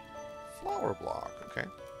 Flower block. Okay.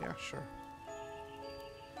 Yeah, sure.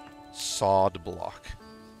 Sod block.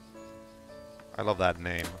 I love that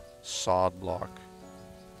name. Sod block.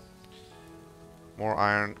 More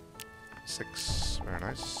iron. 6. Very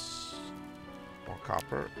nice. More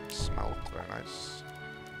copper. Smelt. Very nice.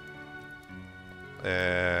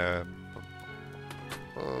 There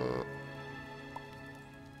we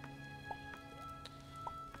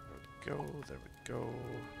go. There we go.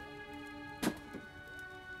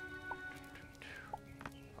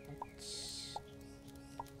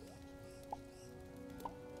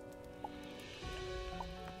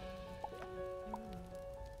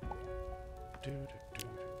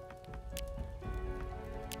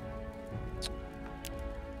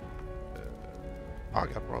 I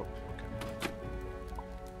got rope. Okay.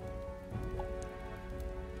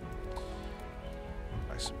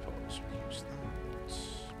 I suppose we use that.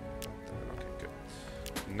 Not there. Okay, good.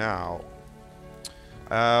 Now,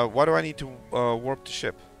 why do I need to warp the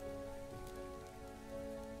ship?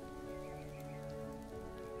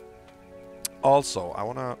 Also, I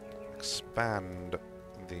want to expand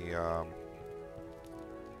the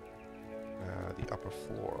upper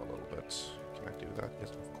floor a little bit. Can I do that?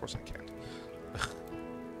 Yes, of course I can.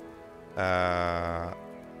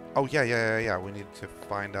 Oh yeah. We need to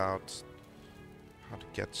find out how to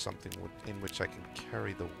get something in which I can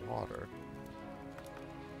carry the water.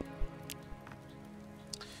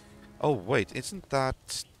 Oh wait, isn't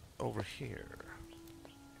that over here?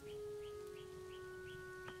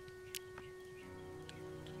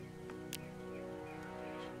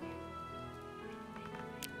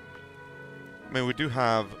 I mean, we do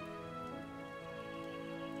have...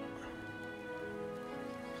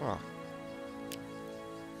 Huh.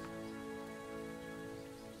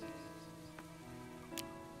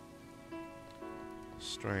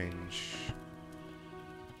 Strange.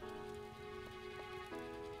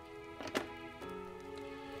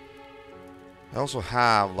 I also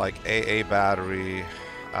have, like, AA battery,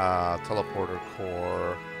 teleporter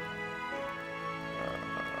core...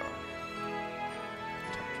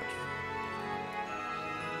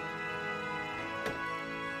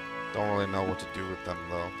 Don't really know what to do with them,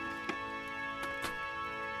 though.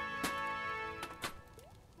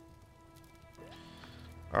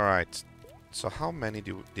 Alright. So how many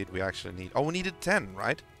did we actually need? Oh, we needed 10,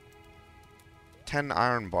 right? 10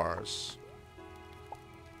 iron bars.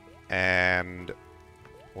 And...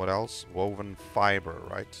 what else? Woven fiber,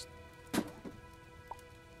 right?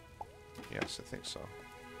 Yes, I think so.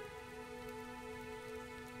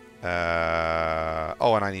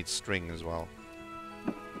 Oh, and I need string as well.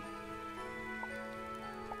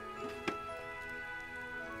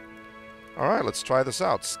 Alright, let's try this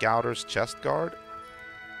out. Scouter's chest guard.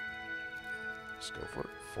 Let's go for it.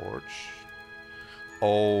 Forge.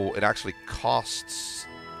 Oh, it actually costs...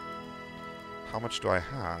 How much do I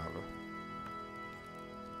have?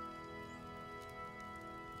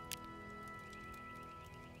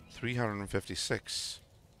 356.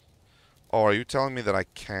 Oh, are you telling me that I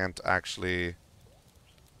can't actually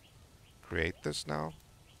create this now?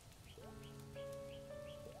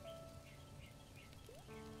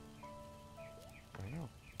 I don't know.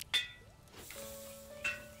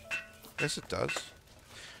 Yes, it does.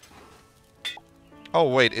 Oh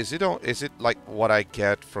wait, is it like what I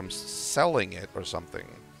get from selling it or something?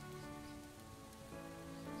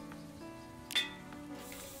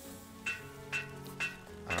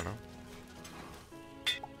 I don't know.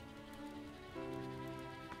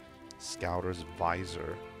 Scouter's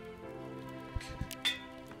visor.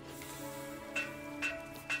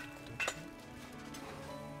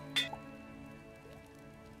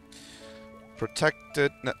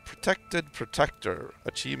 Protected protector.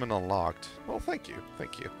 Achievement unlocked. Well, thank you.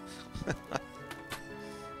 Thank you.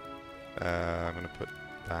 I'm gonna put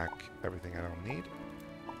back everything I don't need.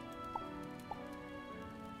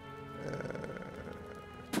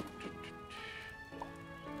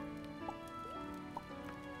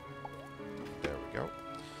 There we go.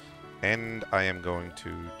 And I am going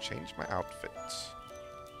to change my outfit.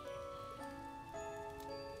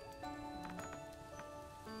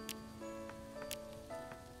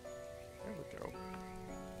 There we go.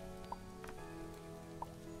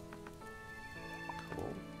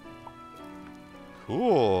 Cool.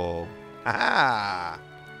 Cool. Ah.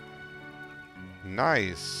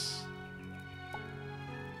 Nice.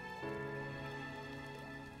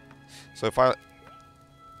 So if I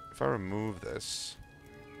remove this,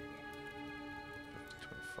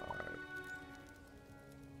 25.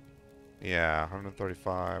 Yeah,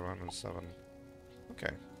 135, 107.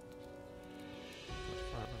 Okay.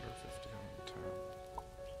 550,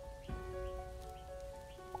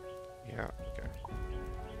 110. Yeah, okay.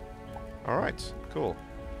 Alright, cool.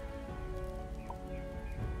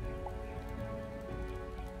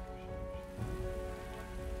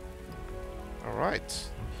 Alright.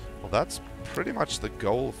 Well, that's pretty much the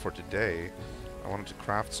goal for today. I wanted to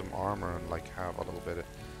craft some armor and like have a little bit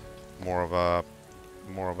more of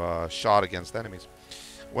a shot against enemies.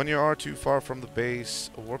 When you are too far from the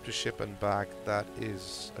base, warp to ship and back. That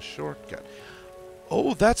is a shortcut.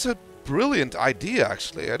 Oh, that's a brilliant idea,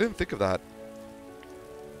 actually. I didn't think of that.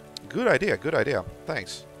 Good idea, good idea.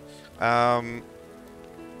 Thanks. Well,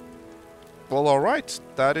 alright.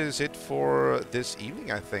 That is it for this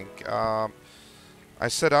evening, I think. I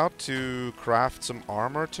set out to craft some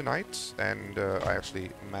armor tonight, and I actually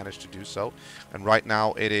managed to do so. And right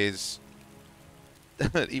now it is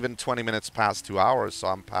even 20 minutes past 2 hours, so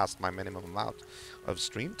I'm past my minimum amount of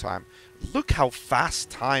stream time. Look how fast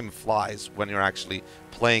time flies when you're actually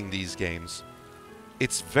playing these games.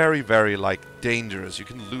 It's very, very, like, dangerous. You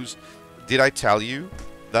can lose... Did I tell you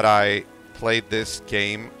that I played this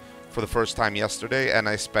game for the first time yesterday, and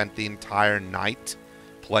I spent the entire night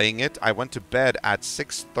playing it? I went to bed at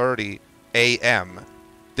 6:30 a.m.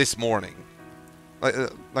 this morning.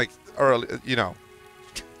 Like early, you know.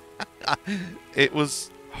 It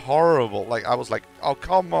was horrible. Like, I was like, oh,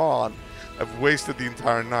 come on. I've wasted the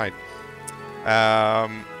entire night.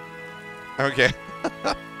 Okay.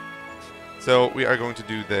 So we are going to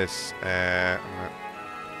do this. I'm going to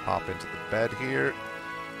hop into the bed here.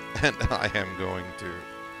 And I am going to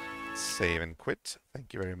save and quit.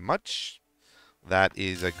 Thank you very much. That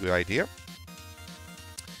is a good idea.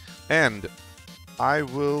 And I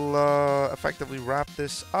will effectively wrap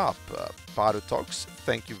this up. Talks,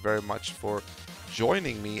 thank you very much for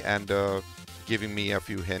joining me and giving me a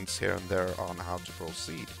few hints here and there on how to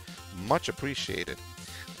proceed. Much appreciated.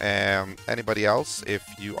 Anybody else, if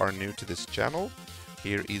you are new to this channel,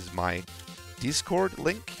 here is my Discord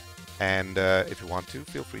link. And if you want to,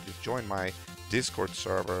 feel free to join my Discord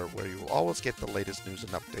server, where you will always get the latest news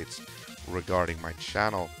and updates regarding my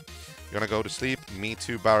channel. You're gonna go to sleep. Me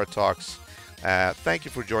too, Talks. Thank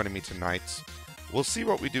you for joining me tonight. We'll see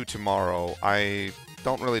what we do tomorrow. I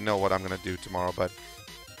don't really know what I'm gonna do tomorrow, but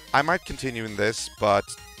I might continue in this, but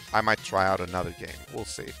I might try out another game. We'll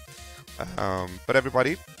see. But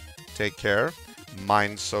everybody, take care,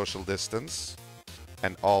 mind social distance,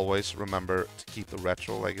 and always remember to keep the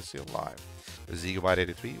retro legacy alive. This is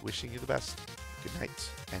Eaglebyte83 wishing you the best. Good night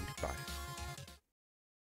and goodbye.